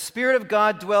the Spirit of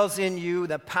God dwells in you,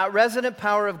 the resident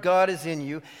power of God is in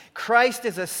you, Christ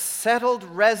is a settled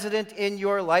resident in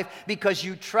your life because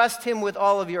you trust him with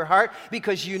all of your heart,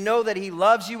 because you know that he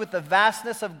loves you with the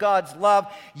vastness of God's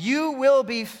love, you will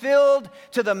be filled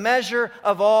to the measure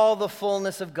of all the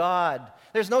fullness of God.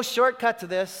 There's no shortcut to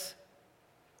this.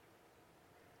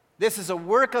 This is a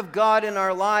work of God in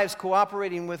our lives,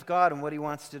 cooperating with God and what he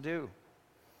wants to do.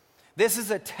 This is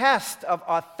a test of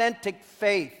authentic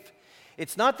faith.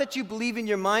 It's not that you believe in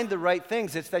your mind the right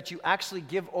things, it's that you actually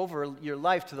give over your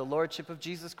life to the lordship of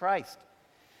Jesus Christ.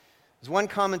 As one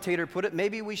commentator put it,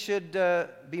 maybe we should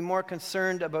be more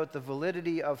concerned about the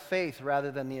validity of faith rather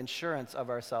than the insurance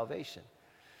of our salvation.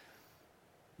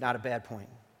 Not a bad point.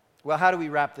 Well, how do we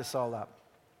wrap this all up?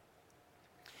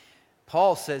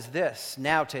 Paul says this,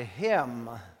 now to him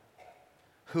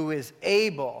who is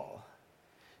able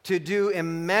to do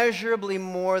immeasurably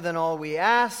more than all we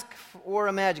ask or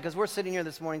imagine. Because we're sitting here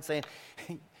this morning saying,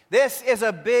 this is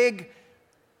a big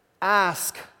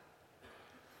ask.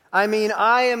 I mean,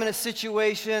 I am in a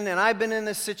situation, and I've been in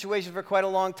this situation for quite a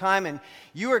long time, and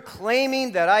you are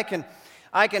claiming that I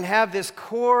can have this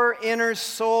core inner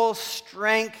soul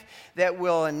strength that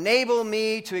will enable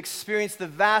me to experience the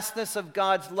vastness of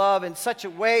God's love in such a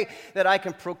way that I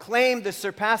can proclaim the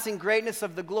surpassing greatness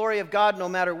of the glory of God no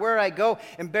matter where I go,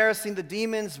 embarrassing the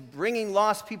demons, bringing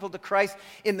lost people to Christ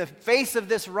in the face of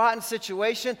this rotten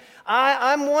situation.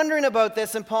 I'm wondering about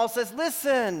this, and Paul says,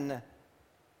 listen,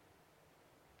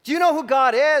 do you know who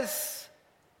God is?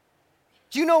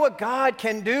 Do you know what God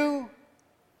can do?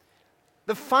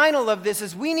 The final of this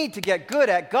is we need to get good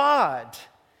at God.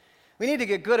 We need to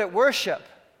get good at worship.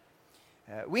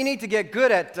 We need to get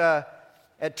good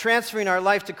at transferring our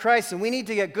life to Christ, and we need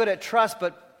to get good at trust,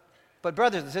 but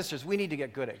brothers and sisters, we need to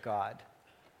get good at God.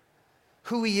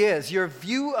 Who he is. Your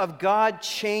view of God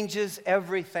changes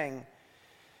everything.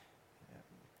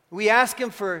 We ask him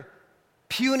for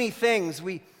puny things.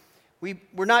 We're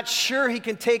not sure he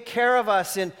can take care of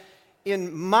us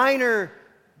in minor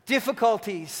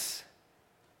difficulties.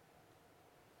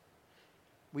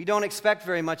 We don't expect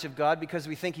very much of God because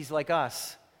we think he's like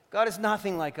us. God is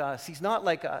nothing like us. He's not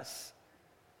like us.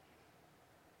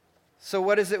 So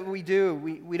what is it we do?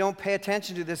 We don't pay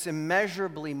attention to this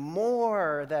immeasurably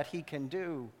more that he can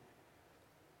do.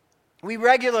 We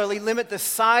regularly limit the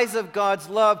size of God's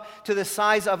love to the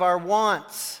size of our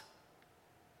wants.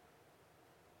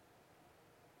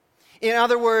 In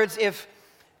other words, if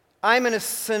I'm in a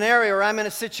scenario or I'm in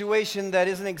a situation that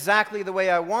isn't exactly the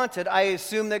way I wanted, I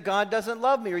assume that God doesn't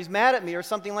love me or he's mad at me or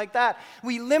something like that.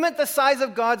 We limit the size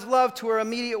of God's love to our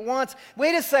immediate wants.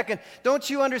 Wait a second. Don't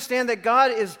you understand that God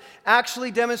is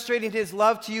actually demonstrating his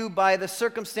love to you by the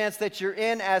circumstance that you're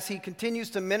in as he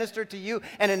continues to minister to you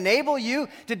and enable you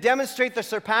to demonstrate the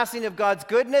surpassing of God's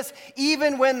goodness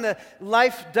even when the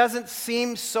life doesn't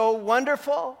seem so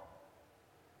wonderful?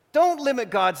 Don't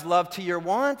limit God's love to your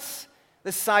wants.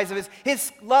 The size of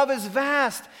his love is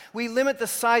vast. We limit the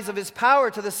size of his power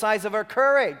to the size of our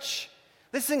courage.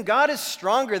 Listen, God is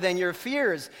stronger than your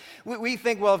fears. We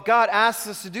think, well, if God asks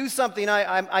us to do something,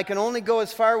 I can only go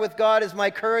as far with God as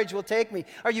my courage will take me.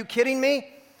 Are you kidding me?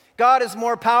 God is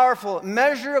more powerful,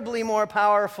 measurably more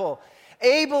powerful,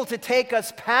 able to take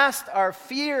us past our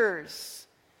fears.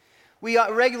 We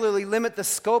regularly limit the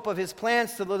scope of his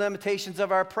plans to the limitations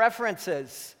of our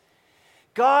preferences.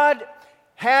 God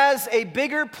has a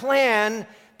bigger plan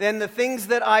than the things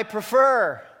that I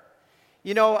prefer.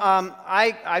 You know,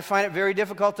 I find it very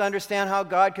difficult to understand how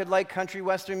God could like country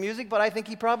western music, but I think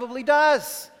he probably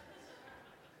does.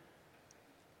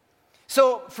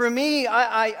 So for me,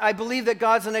 I believe that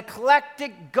God's an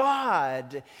eclectic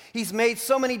God. He's made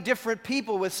so many different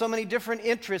people with so many different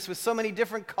interests, with so many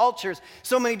different cultures,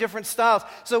 so many different styles.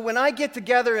 So when I get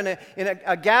together in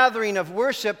a gathering of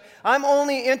worship, I'm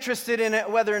only interested in it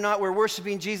whether or not we're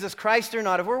worshiping Jesus Christ or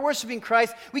not. If we're worshiping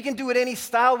Christ, we can do it any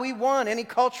style we want, any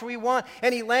culture we want,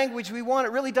 any language we want.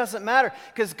 It really doesn't matter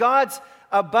because God's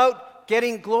about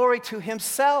getting glory to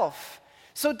himself.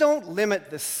 So don't limit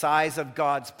the size of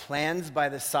God's plans by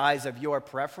the size of your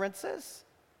preferences.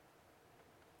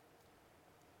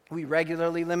 We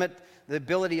regularly limit the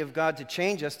ability of God to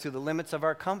change us to the limits of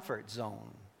our comfort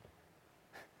zone.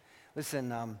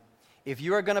 Listen, if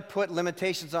you are going to put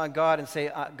limitations on God and say,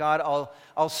 God,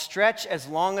 I'll stretch as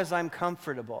long as I'm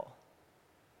comfortable,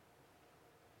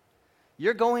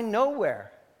 you're going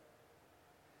nowhere.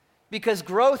 Because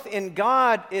growth in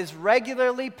God is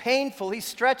regularly painful. He's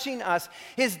stretching us.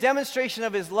 His demonstration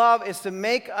of his love is to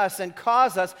make us and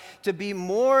cause us to be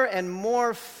more and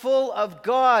more full of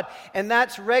God. And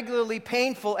that's regularly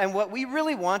painful. And what we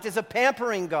really want is a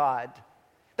pampering God.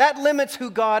 That limits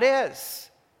who God is.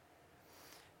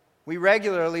 We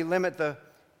regularly limit the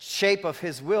shape of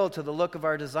his will to the look of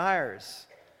our desires.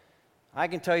 I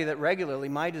can tell you that regularly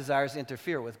my desires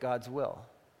interfere with God's will.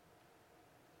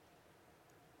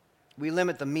 We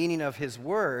limit the meaning of his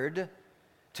word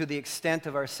to the extent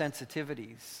of our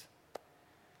sensitivities.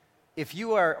 If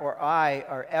you are or I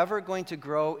are ever going to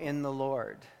grow in the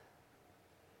Lord,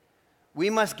 we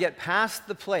must get past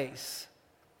the place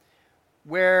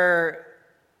where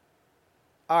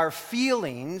our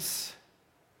feelings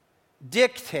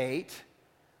dictate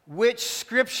which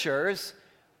scriptures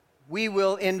we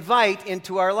will invite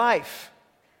into our life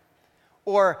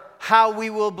or how we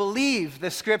will believe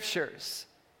the scriptures.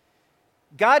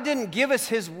 God didn't give us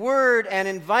his word and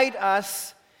invite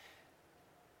us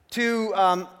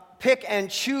to pick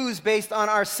and choose based on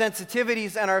our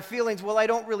sensitivities and our feelings. Well, I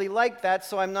don't really like that,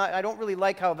 so I don't really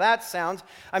like how that sounds.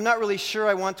 I'm not really sure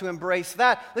I want to embrace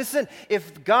that. Listen,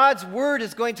 if God's word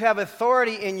is going to have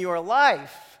authority in your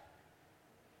life,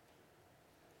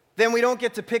 then we don't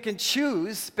get to pick and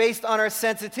choose based on our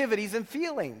sensitivities and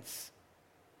feelings.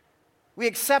 We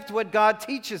accept what God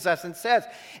teaches us and says.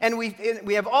 And we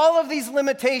have all of these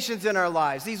limitations in our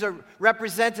lives. These are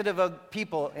representative of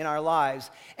people in our lives.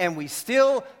 And we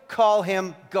still call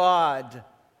him God.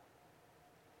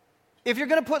 If you're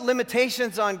going to put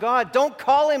limitations on God, don't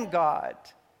call him God.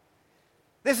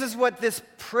 This is what this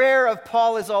prayer of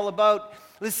Paul is all about.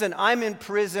 Listen, I'm in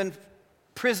prison,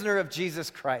 prisoner of Jesus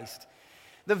Christ.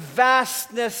 The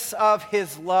vastness of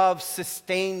his love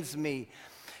sustains me.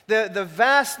 The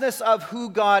vastness of who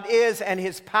God is and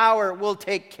his power will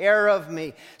take care of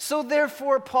me. So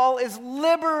therefore, Paul is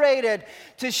liberated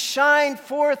to shine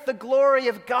forth the glory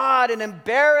of God and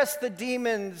embarrass the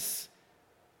demons,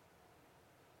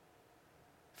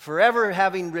 forever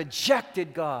having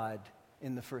rejected God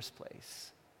in the first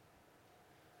place.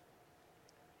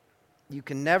 You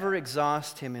can never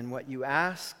exhaust him in what you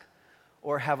ask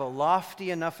or have a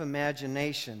lofty enough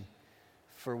imagination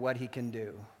for what he can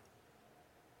do.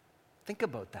 Think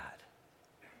about that.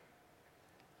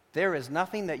 There is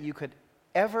nothing that you could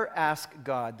ever ask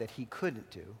God that he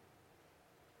couldn't do.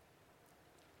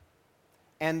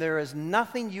 And there is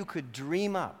nothing you could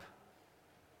dream up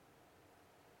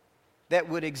that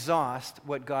would exhaust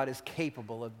what God is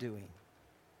capable of doing.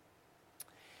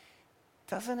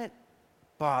 Doesn't it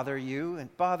bother you,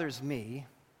 and bothers me,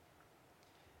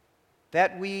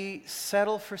 that we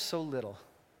settle for so little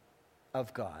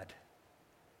of God?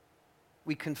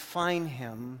 we confine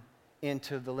him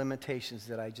into the limitations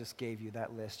that I just gave you,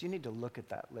 that list. You need to look at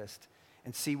that list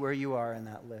and see where you are in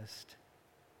that list.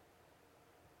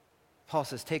 Paul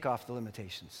says, take off the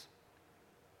limitations.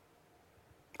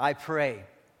 I pray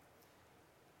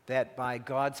that by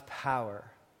God's power,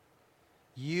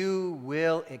 you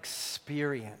will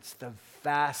experience the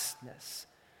vastness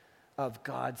of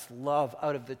God's love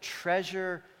out of the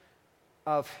treasure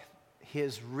of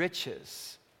his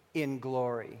riches in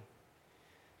glory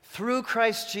through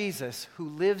Christ Jesus, who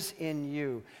lives in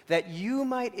you, that you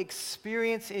might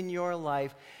experience in your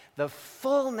life the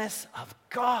fullness of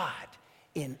God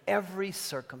in every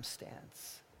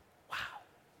circumstance. Wow.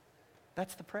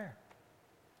 That's the prayer.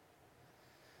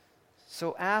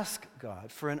 So ask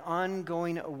God for an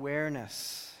ongoing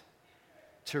awareness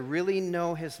to really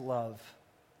know his love.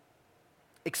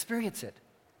 Experience it.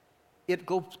 It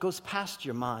goes past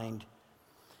your mind.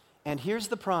 And here's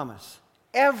the promise.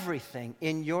 Everything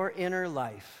in your inner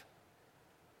life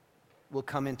will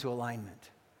come into alignment.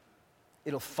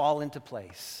 It'll fall into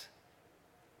place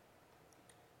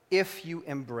if you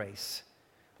embrace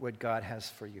what God has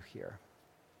for you here.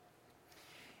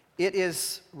 It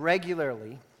is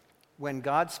regularly when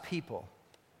God's people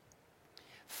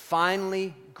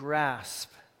finally grasp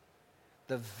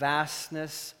the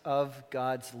vastness of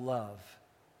God's love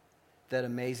that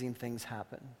amazing things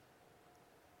happen.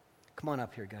 Come on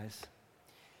up here, guys.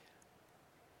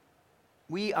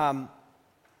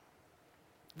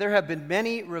 There have been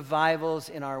many revivals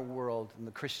in our world, in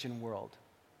the Christian world.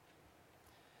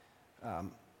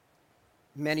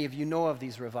 Many of you know of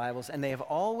these revivals, and they have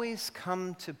always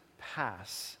come to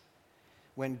pass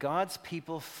when God's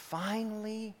people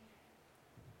finally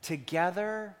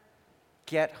together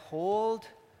get hold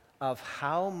of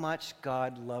how much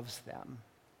God loves them.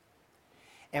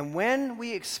 And when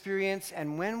we experience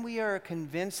and when we are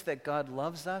convinced that God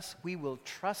loves us, we will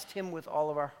trust him with all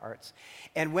of our hearts.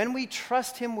 And when we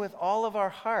trust him with all of our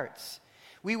hearts,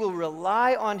 we will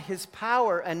rely on his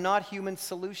power and not human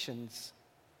solutions.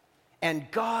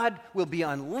 And God will be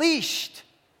unleashed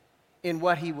in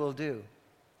what he will do.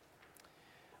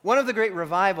 One of the great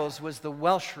revivals was the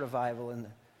Welsh revival in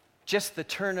just the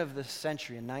turn of the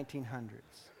century in 1900s.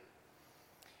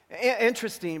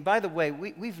 Interesting, by the way,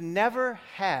 we've never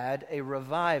had a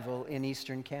revival in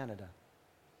Eastern Canada.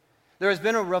 There has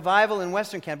been a revival in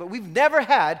Western Canada, but we've never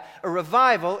had a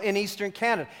revival in Eastern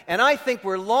Canada. And I think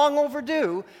we're long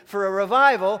overdue for a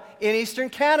revival in Eastern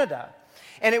Canada.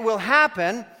 And it will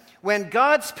happen when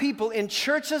God's people in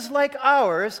churches like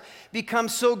ours become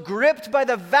so gripped by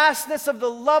the vastness of the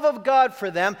love of God for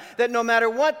them that no matter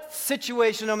what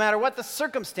situation, no matter what the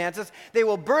circumstances, they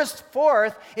will burst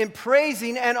forth in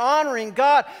praising and honoring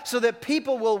God so that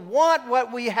people will want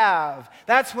what we have.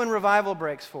 That's when revival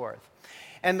breaks forth.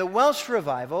 And the Welsh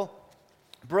revival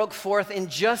broke forth in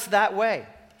just that way.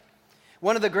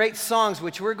 One of the great songs,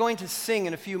 which we're going to sing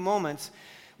in a few moments,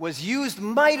 was used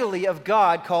mightily of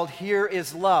God, called Here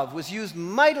Is Love, was used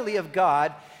mightily of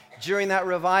God during that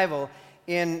revival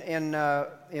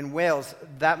in Wales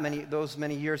those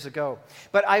many years ago.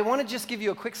 But I want to just give you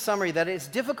a quick summary that it's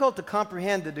difficult to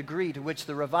comprehend the degree to which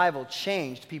the revival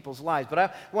changed people's lives. But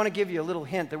I want to give you a little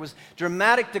hint. There was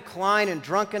dramatic decline in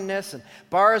drunkenness, and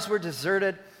bars were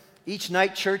deserted. Each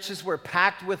night churches were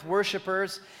packed with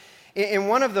worshipers. In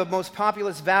one of the most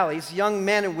populous valleys, young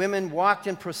men and women walked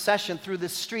in procession through the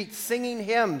streets singing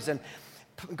hymns and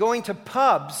going to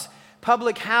pubs,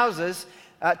 public houses,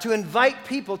 to invite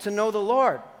people to know the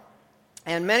Lord.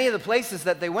 And many of the places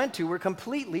that they went to were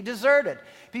completely deserted.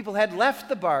 People had left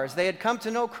the bars. They had come to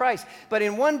know Christ. But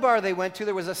in one bar they went to,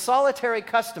 there was a solitary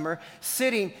customer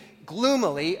sitting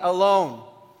gloomily alone.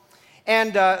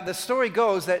 And the story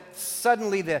goes that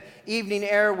suddenly the evening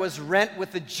air was rent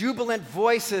with the jubilant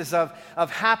voices of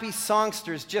happy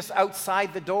songsters just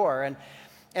outside the door.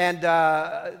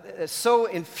 And so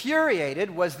infuriated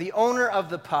was the owner of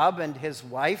the pub and his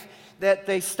wife that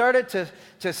they started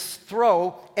to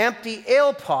throw empty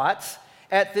ale pots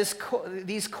at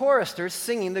these choristers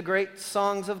singing the great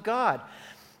songs of God.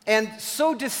 And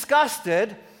so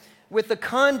disgusted with the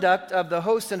conduct of the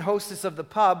host and hostess of the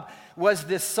pub was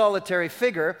this solitary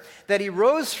figure that he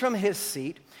rose from his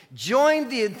seat,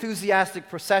 joined the enthusiastic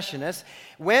processionists,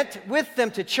 went with them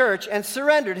to church, and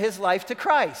surrendered his life to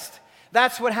Christ.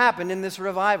 That's what happened in this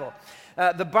revival.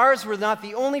 The bars were not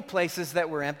the only places that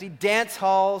were empty. Dance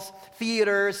halls,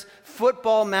 theaters,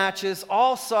 football matches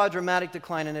all saw a dramatic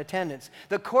decline in attendance.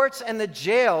 The courts and the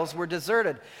jails were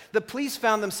deserted. The police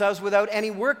found themselves without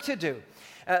any work to do.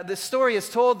 The story is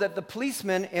told that the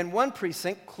policemen in one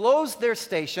precinct closed their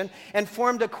station and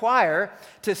formed a choir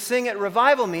to sing at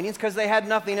revival meetings because they had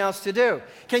nothing else to do.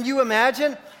 Can you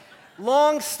imagine?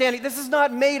 Long-standing, this is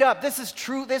not made up, this is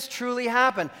true, this truly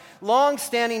happened.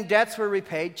 Long-standing debts were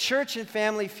repaid, church and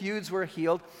family feuds were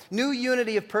healed, new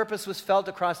unity of purpose was felt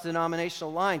across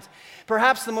denominational lines.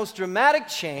 Perhaps the most dramatic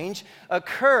change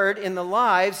occurred in the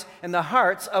lives and the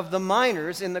hearts of the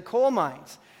miners in the coal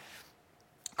mines.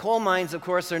 Coal mines, of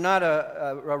course, are not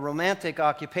a romantic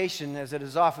occupation as it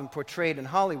is often portrayed in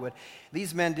Hollywood.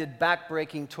 These men did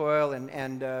back-breaking toil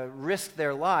and risked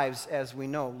their lives, as we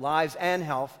know, lives and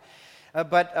health.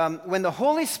 But when the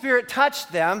Holy Spirit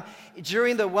touched them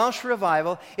during the Welsh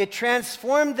revival, it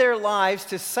transformed their lives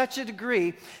to such a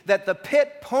degree that the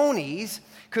pit ponies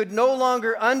could no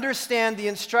longer understand the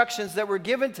instructions that were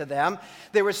given to them.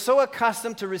 They were so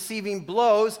accustomed to receiving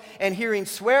blows and hearing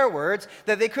swear words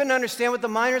that they couldn't understand what the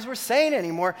miners were saying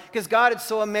anymore because God had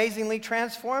so amazingly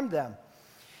transformed them.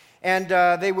 And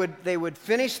they would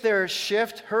finish their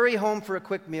shift, hurry home for a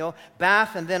quick meal,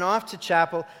 bath, and then off to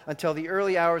chapel until the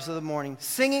early hours of the morning,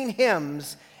 singing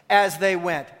hymns as they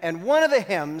went. And one of the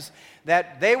hymns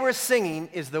that they were singing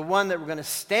is the one that we're going to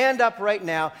stand up right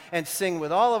now and sing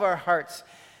with all of our hearts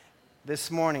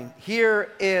this morning. Here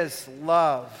is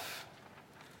love.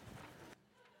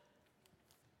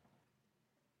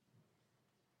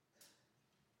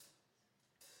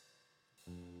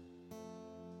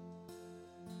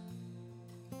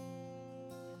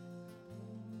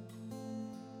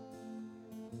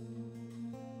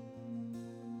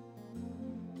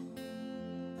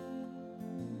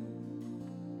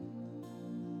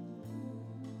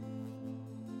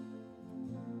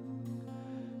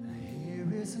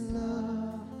 Is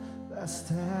love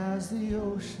vast as the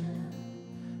ocean,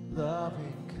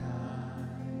 loving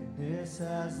kindness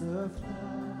as the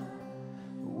flood.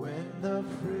 When the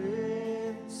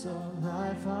Prince of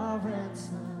Life, our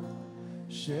ransom,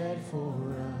 shed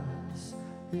for us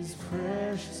his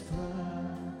precious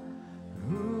blood,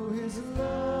 who his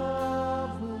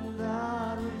love will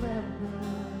not remember,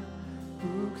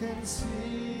 who can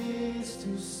cease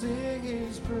to sing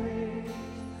his praise.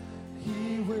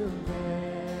 He will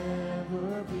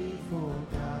never be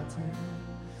forgotten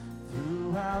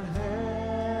throughout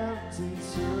heaven's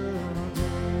eternal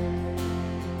day.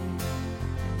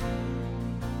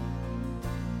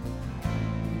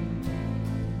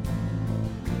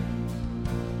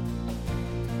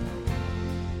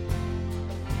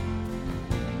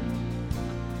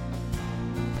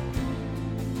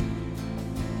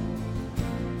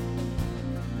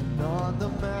 And on the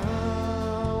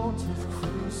mount of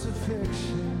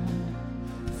crucifixion,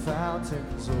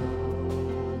 fountains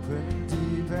open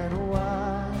deep and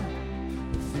wide.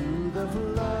 Through the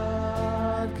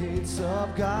floodgates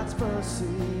of God's mercy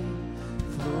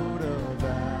flowed a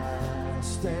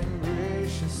vast and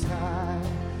gracious tide,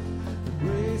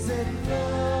 raising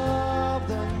up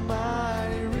the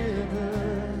mighty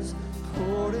rivers,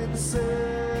 poured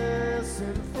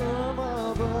incessant from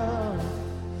above.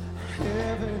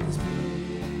 Heaven's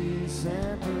peace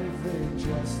and perfect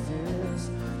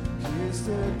justice kissed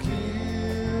a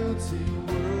guilty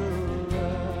world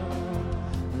love,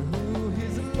 who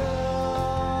his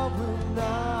love will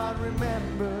not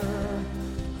remember,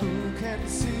 who can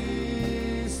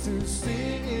cease to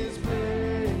sing his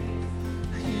praise.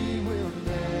 He will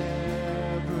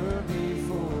never be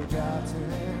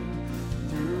forgotten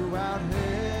throughout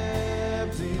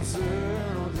heaven's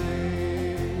eternal day.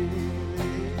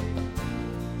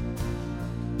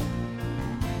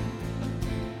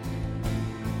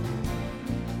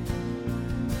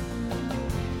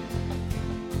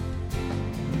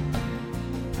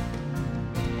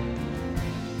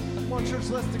 Come on, church,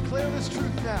 let's declare this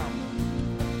truth now.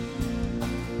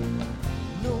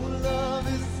 No love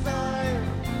is higher,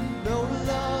 no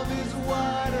love is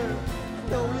wider,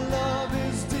 no love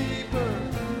is deeper,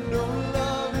 no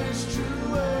love is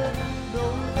truer, no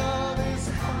love is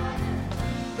higher,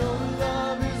 no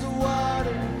love is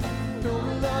wider, no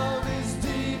love is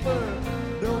deeper,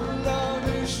 no love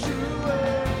is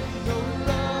truer, no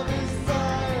love is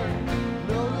higher,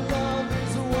 no love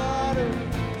is wider,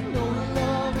 no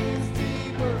love is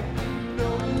deeper, no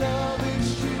love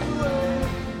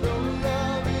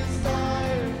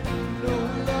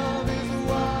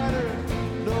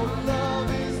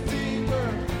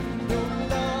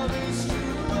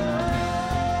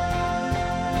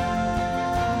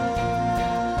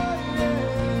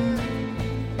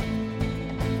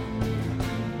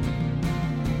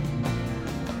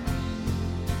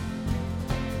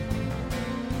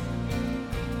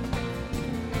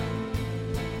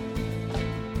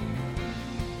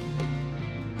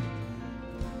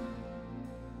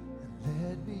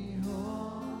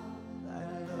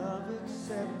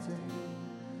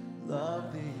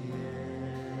of the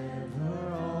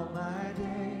ever all my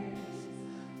days.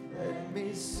 Let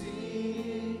me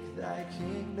seek thy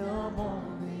kingdom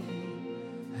only,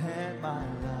 and my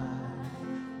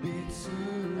life be to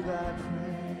thy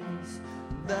praise.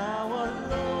 Thou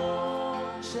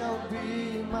alone shall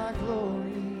be my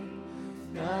glory.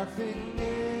 Nothing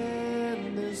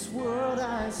in this world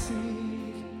I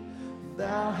seek.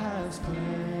 Thou hast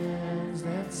cleansed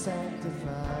and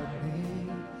sanctified me.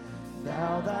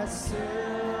 Thou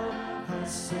thyself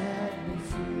hast set me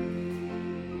free.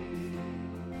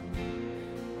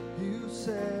 You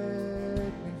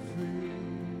set me free.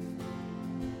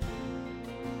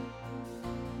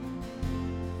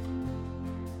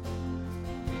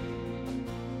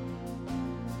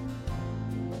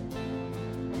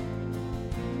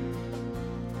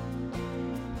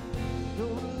 No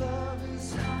love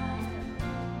is higher,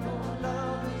 no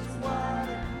love is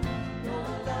wider, no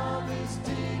love is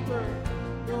deeper,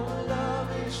 no love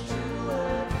is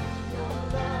truer, no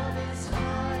love is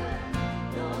higher,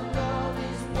 no love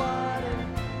is wider,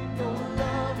 no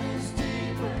love is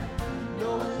deeper,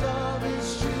 no love is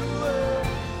truer,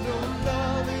 no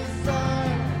love is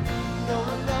higher, no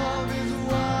love is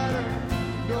wider,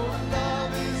 no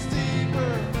love is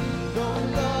deeper, no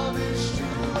love is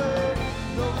truer,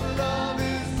 no love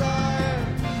is higher,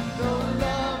 no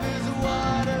love is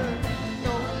wider,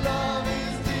 no love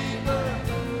is deeper,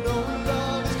 no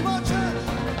love is, come on church,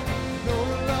 no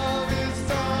love is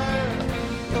higher,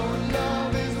 no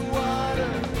love is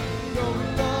wider, no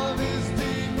love is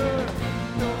deeper,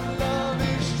 no love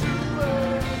is truer,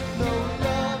 no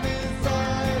love is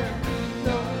higher,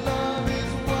 no love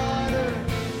is wider,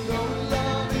 no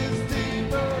love is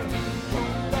deeper, no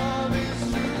love is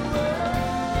truer.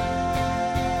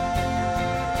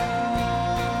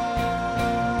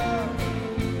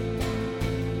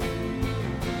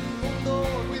 Oh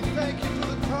Lord, we thank you for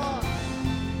the cross.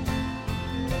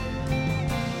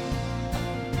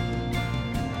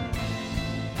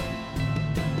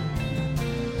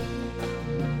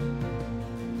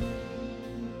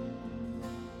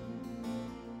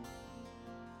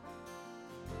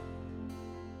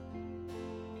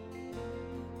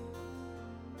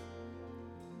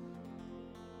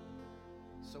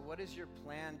 So, what is your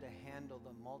plan to handle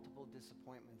the multiple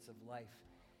disappointments of life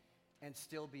and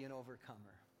still be an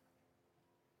overcomer?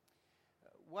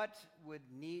 What would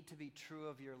need to be true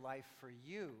of your life for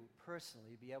you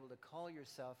personally, be able to call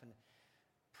yourself in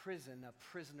prison a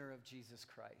prisoner of Jesus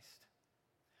Christ?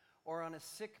 Or on a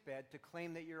sick bed to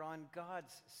claim that you're on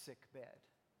God's sick bed?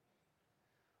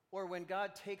 Or when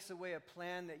God takes away a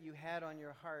plan that you had on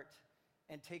your heart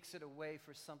and takes it away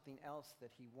for something else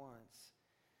that he wants?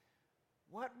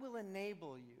 What will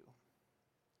enable you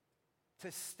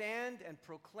to stand and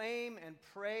proclaim and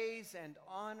praise and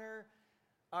honor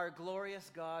our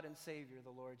glorious God and Savior, the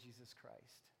Lord Jesus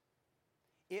Christ?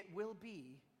 It will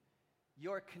be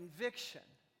your conviction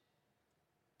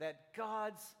that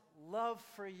God's love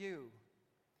for you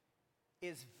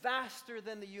is vaster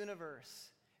than the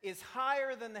universe, is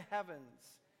higher than the heavens,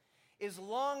 is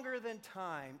longer than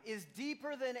time, is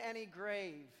deeper than any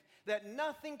grave, that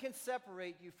nothing can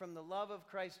separate you from the love of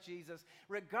Christ Jesus,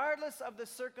 regardless of the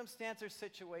circumstance or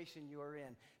situation you are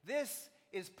in. This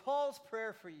is Paul's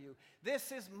prayer for you.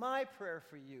 This is my prayer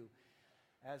for you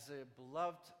as a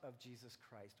beloved of Jesus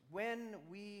Christ. When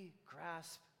we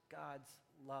grasp God's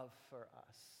love for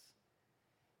us,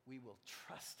 we will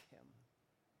trust him.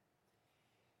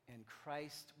 And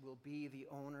Christ will be the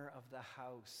owner of the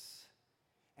house.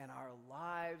 And our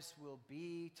lives will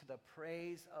be to the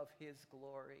praise of his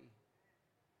glory.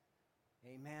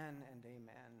 Amen and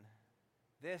amen.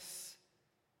 This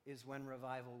is when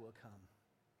revival will come.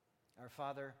 Our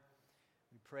Father,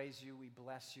 we praise you, we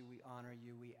bless you, we honor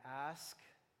you. We ask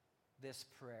this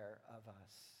prayer of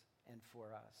us and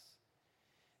for us,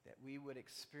 that we would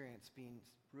experience being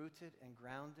rooted and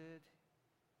grounded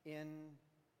in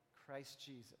Christ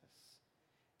Jesus,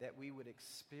 that we would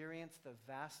experience the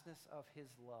vastness of his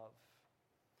love,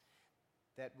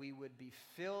 that we would be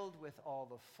filled with all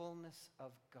the fullness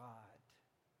of God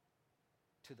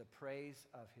to the praise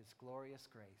of his glorious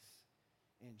grace.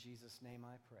 In Jesus' name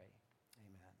I pray.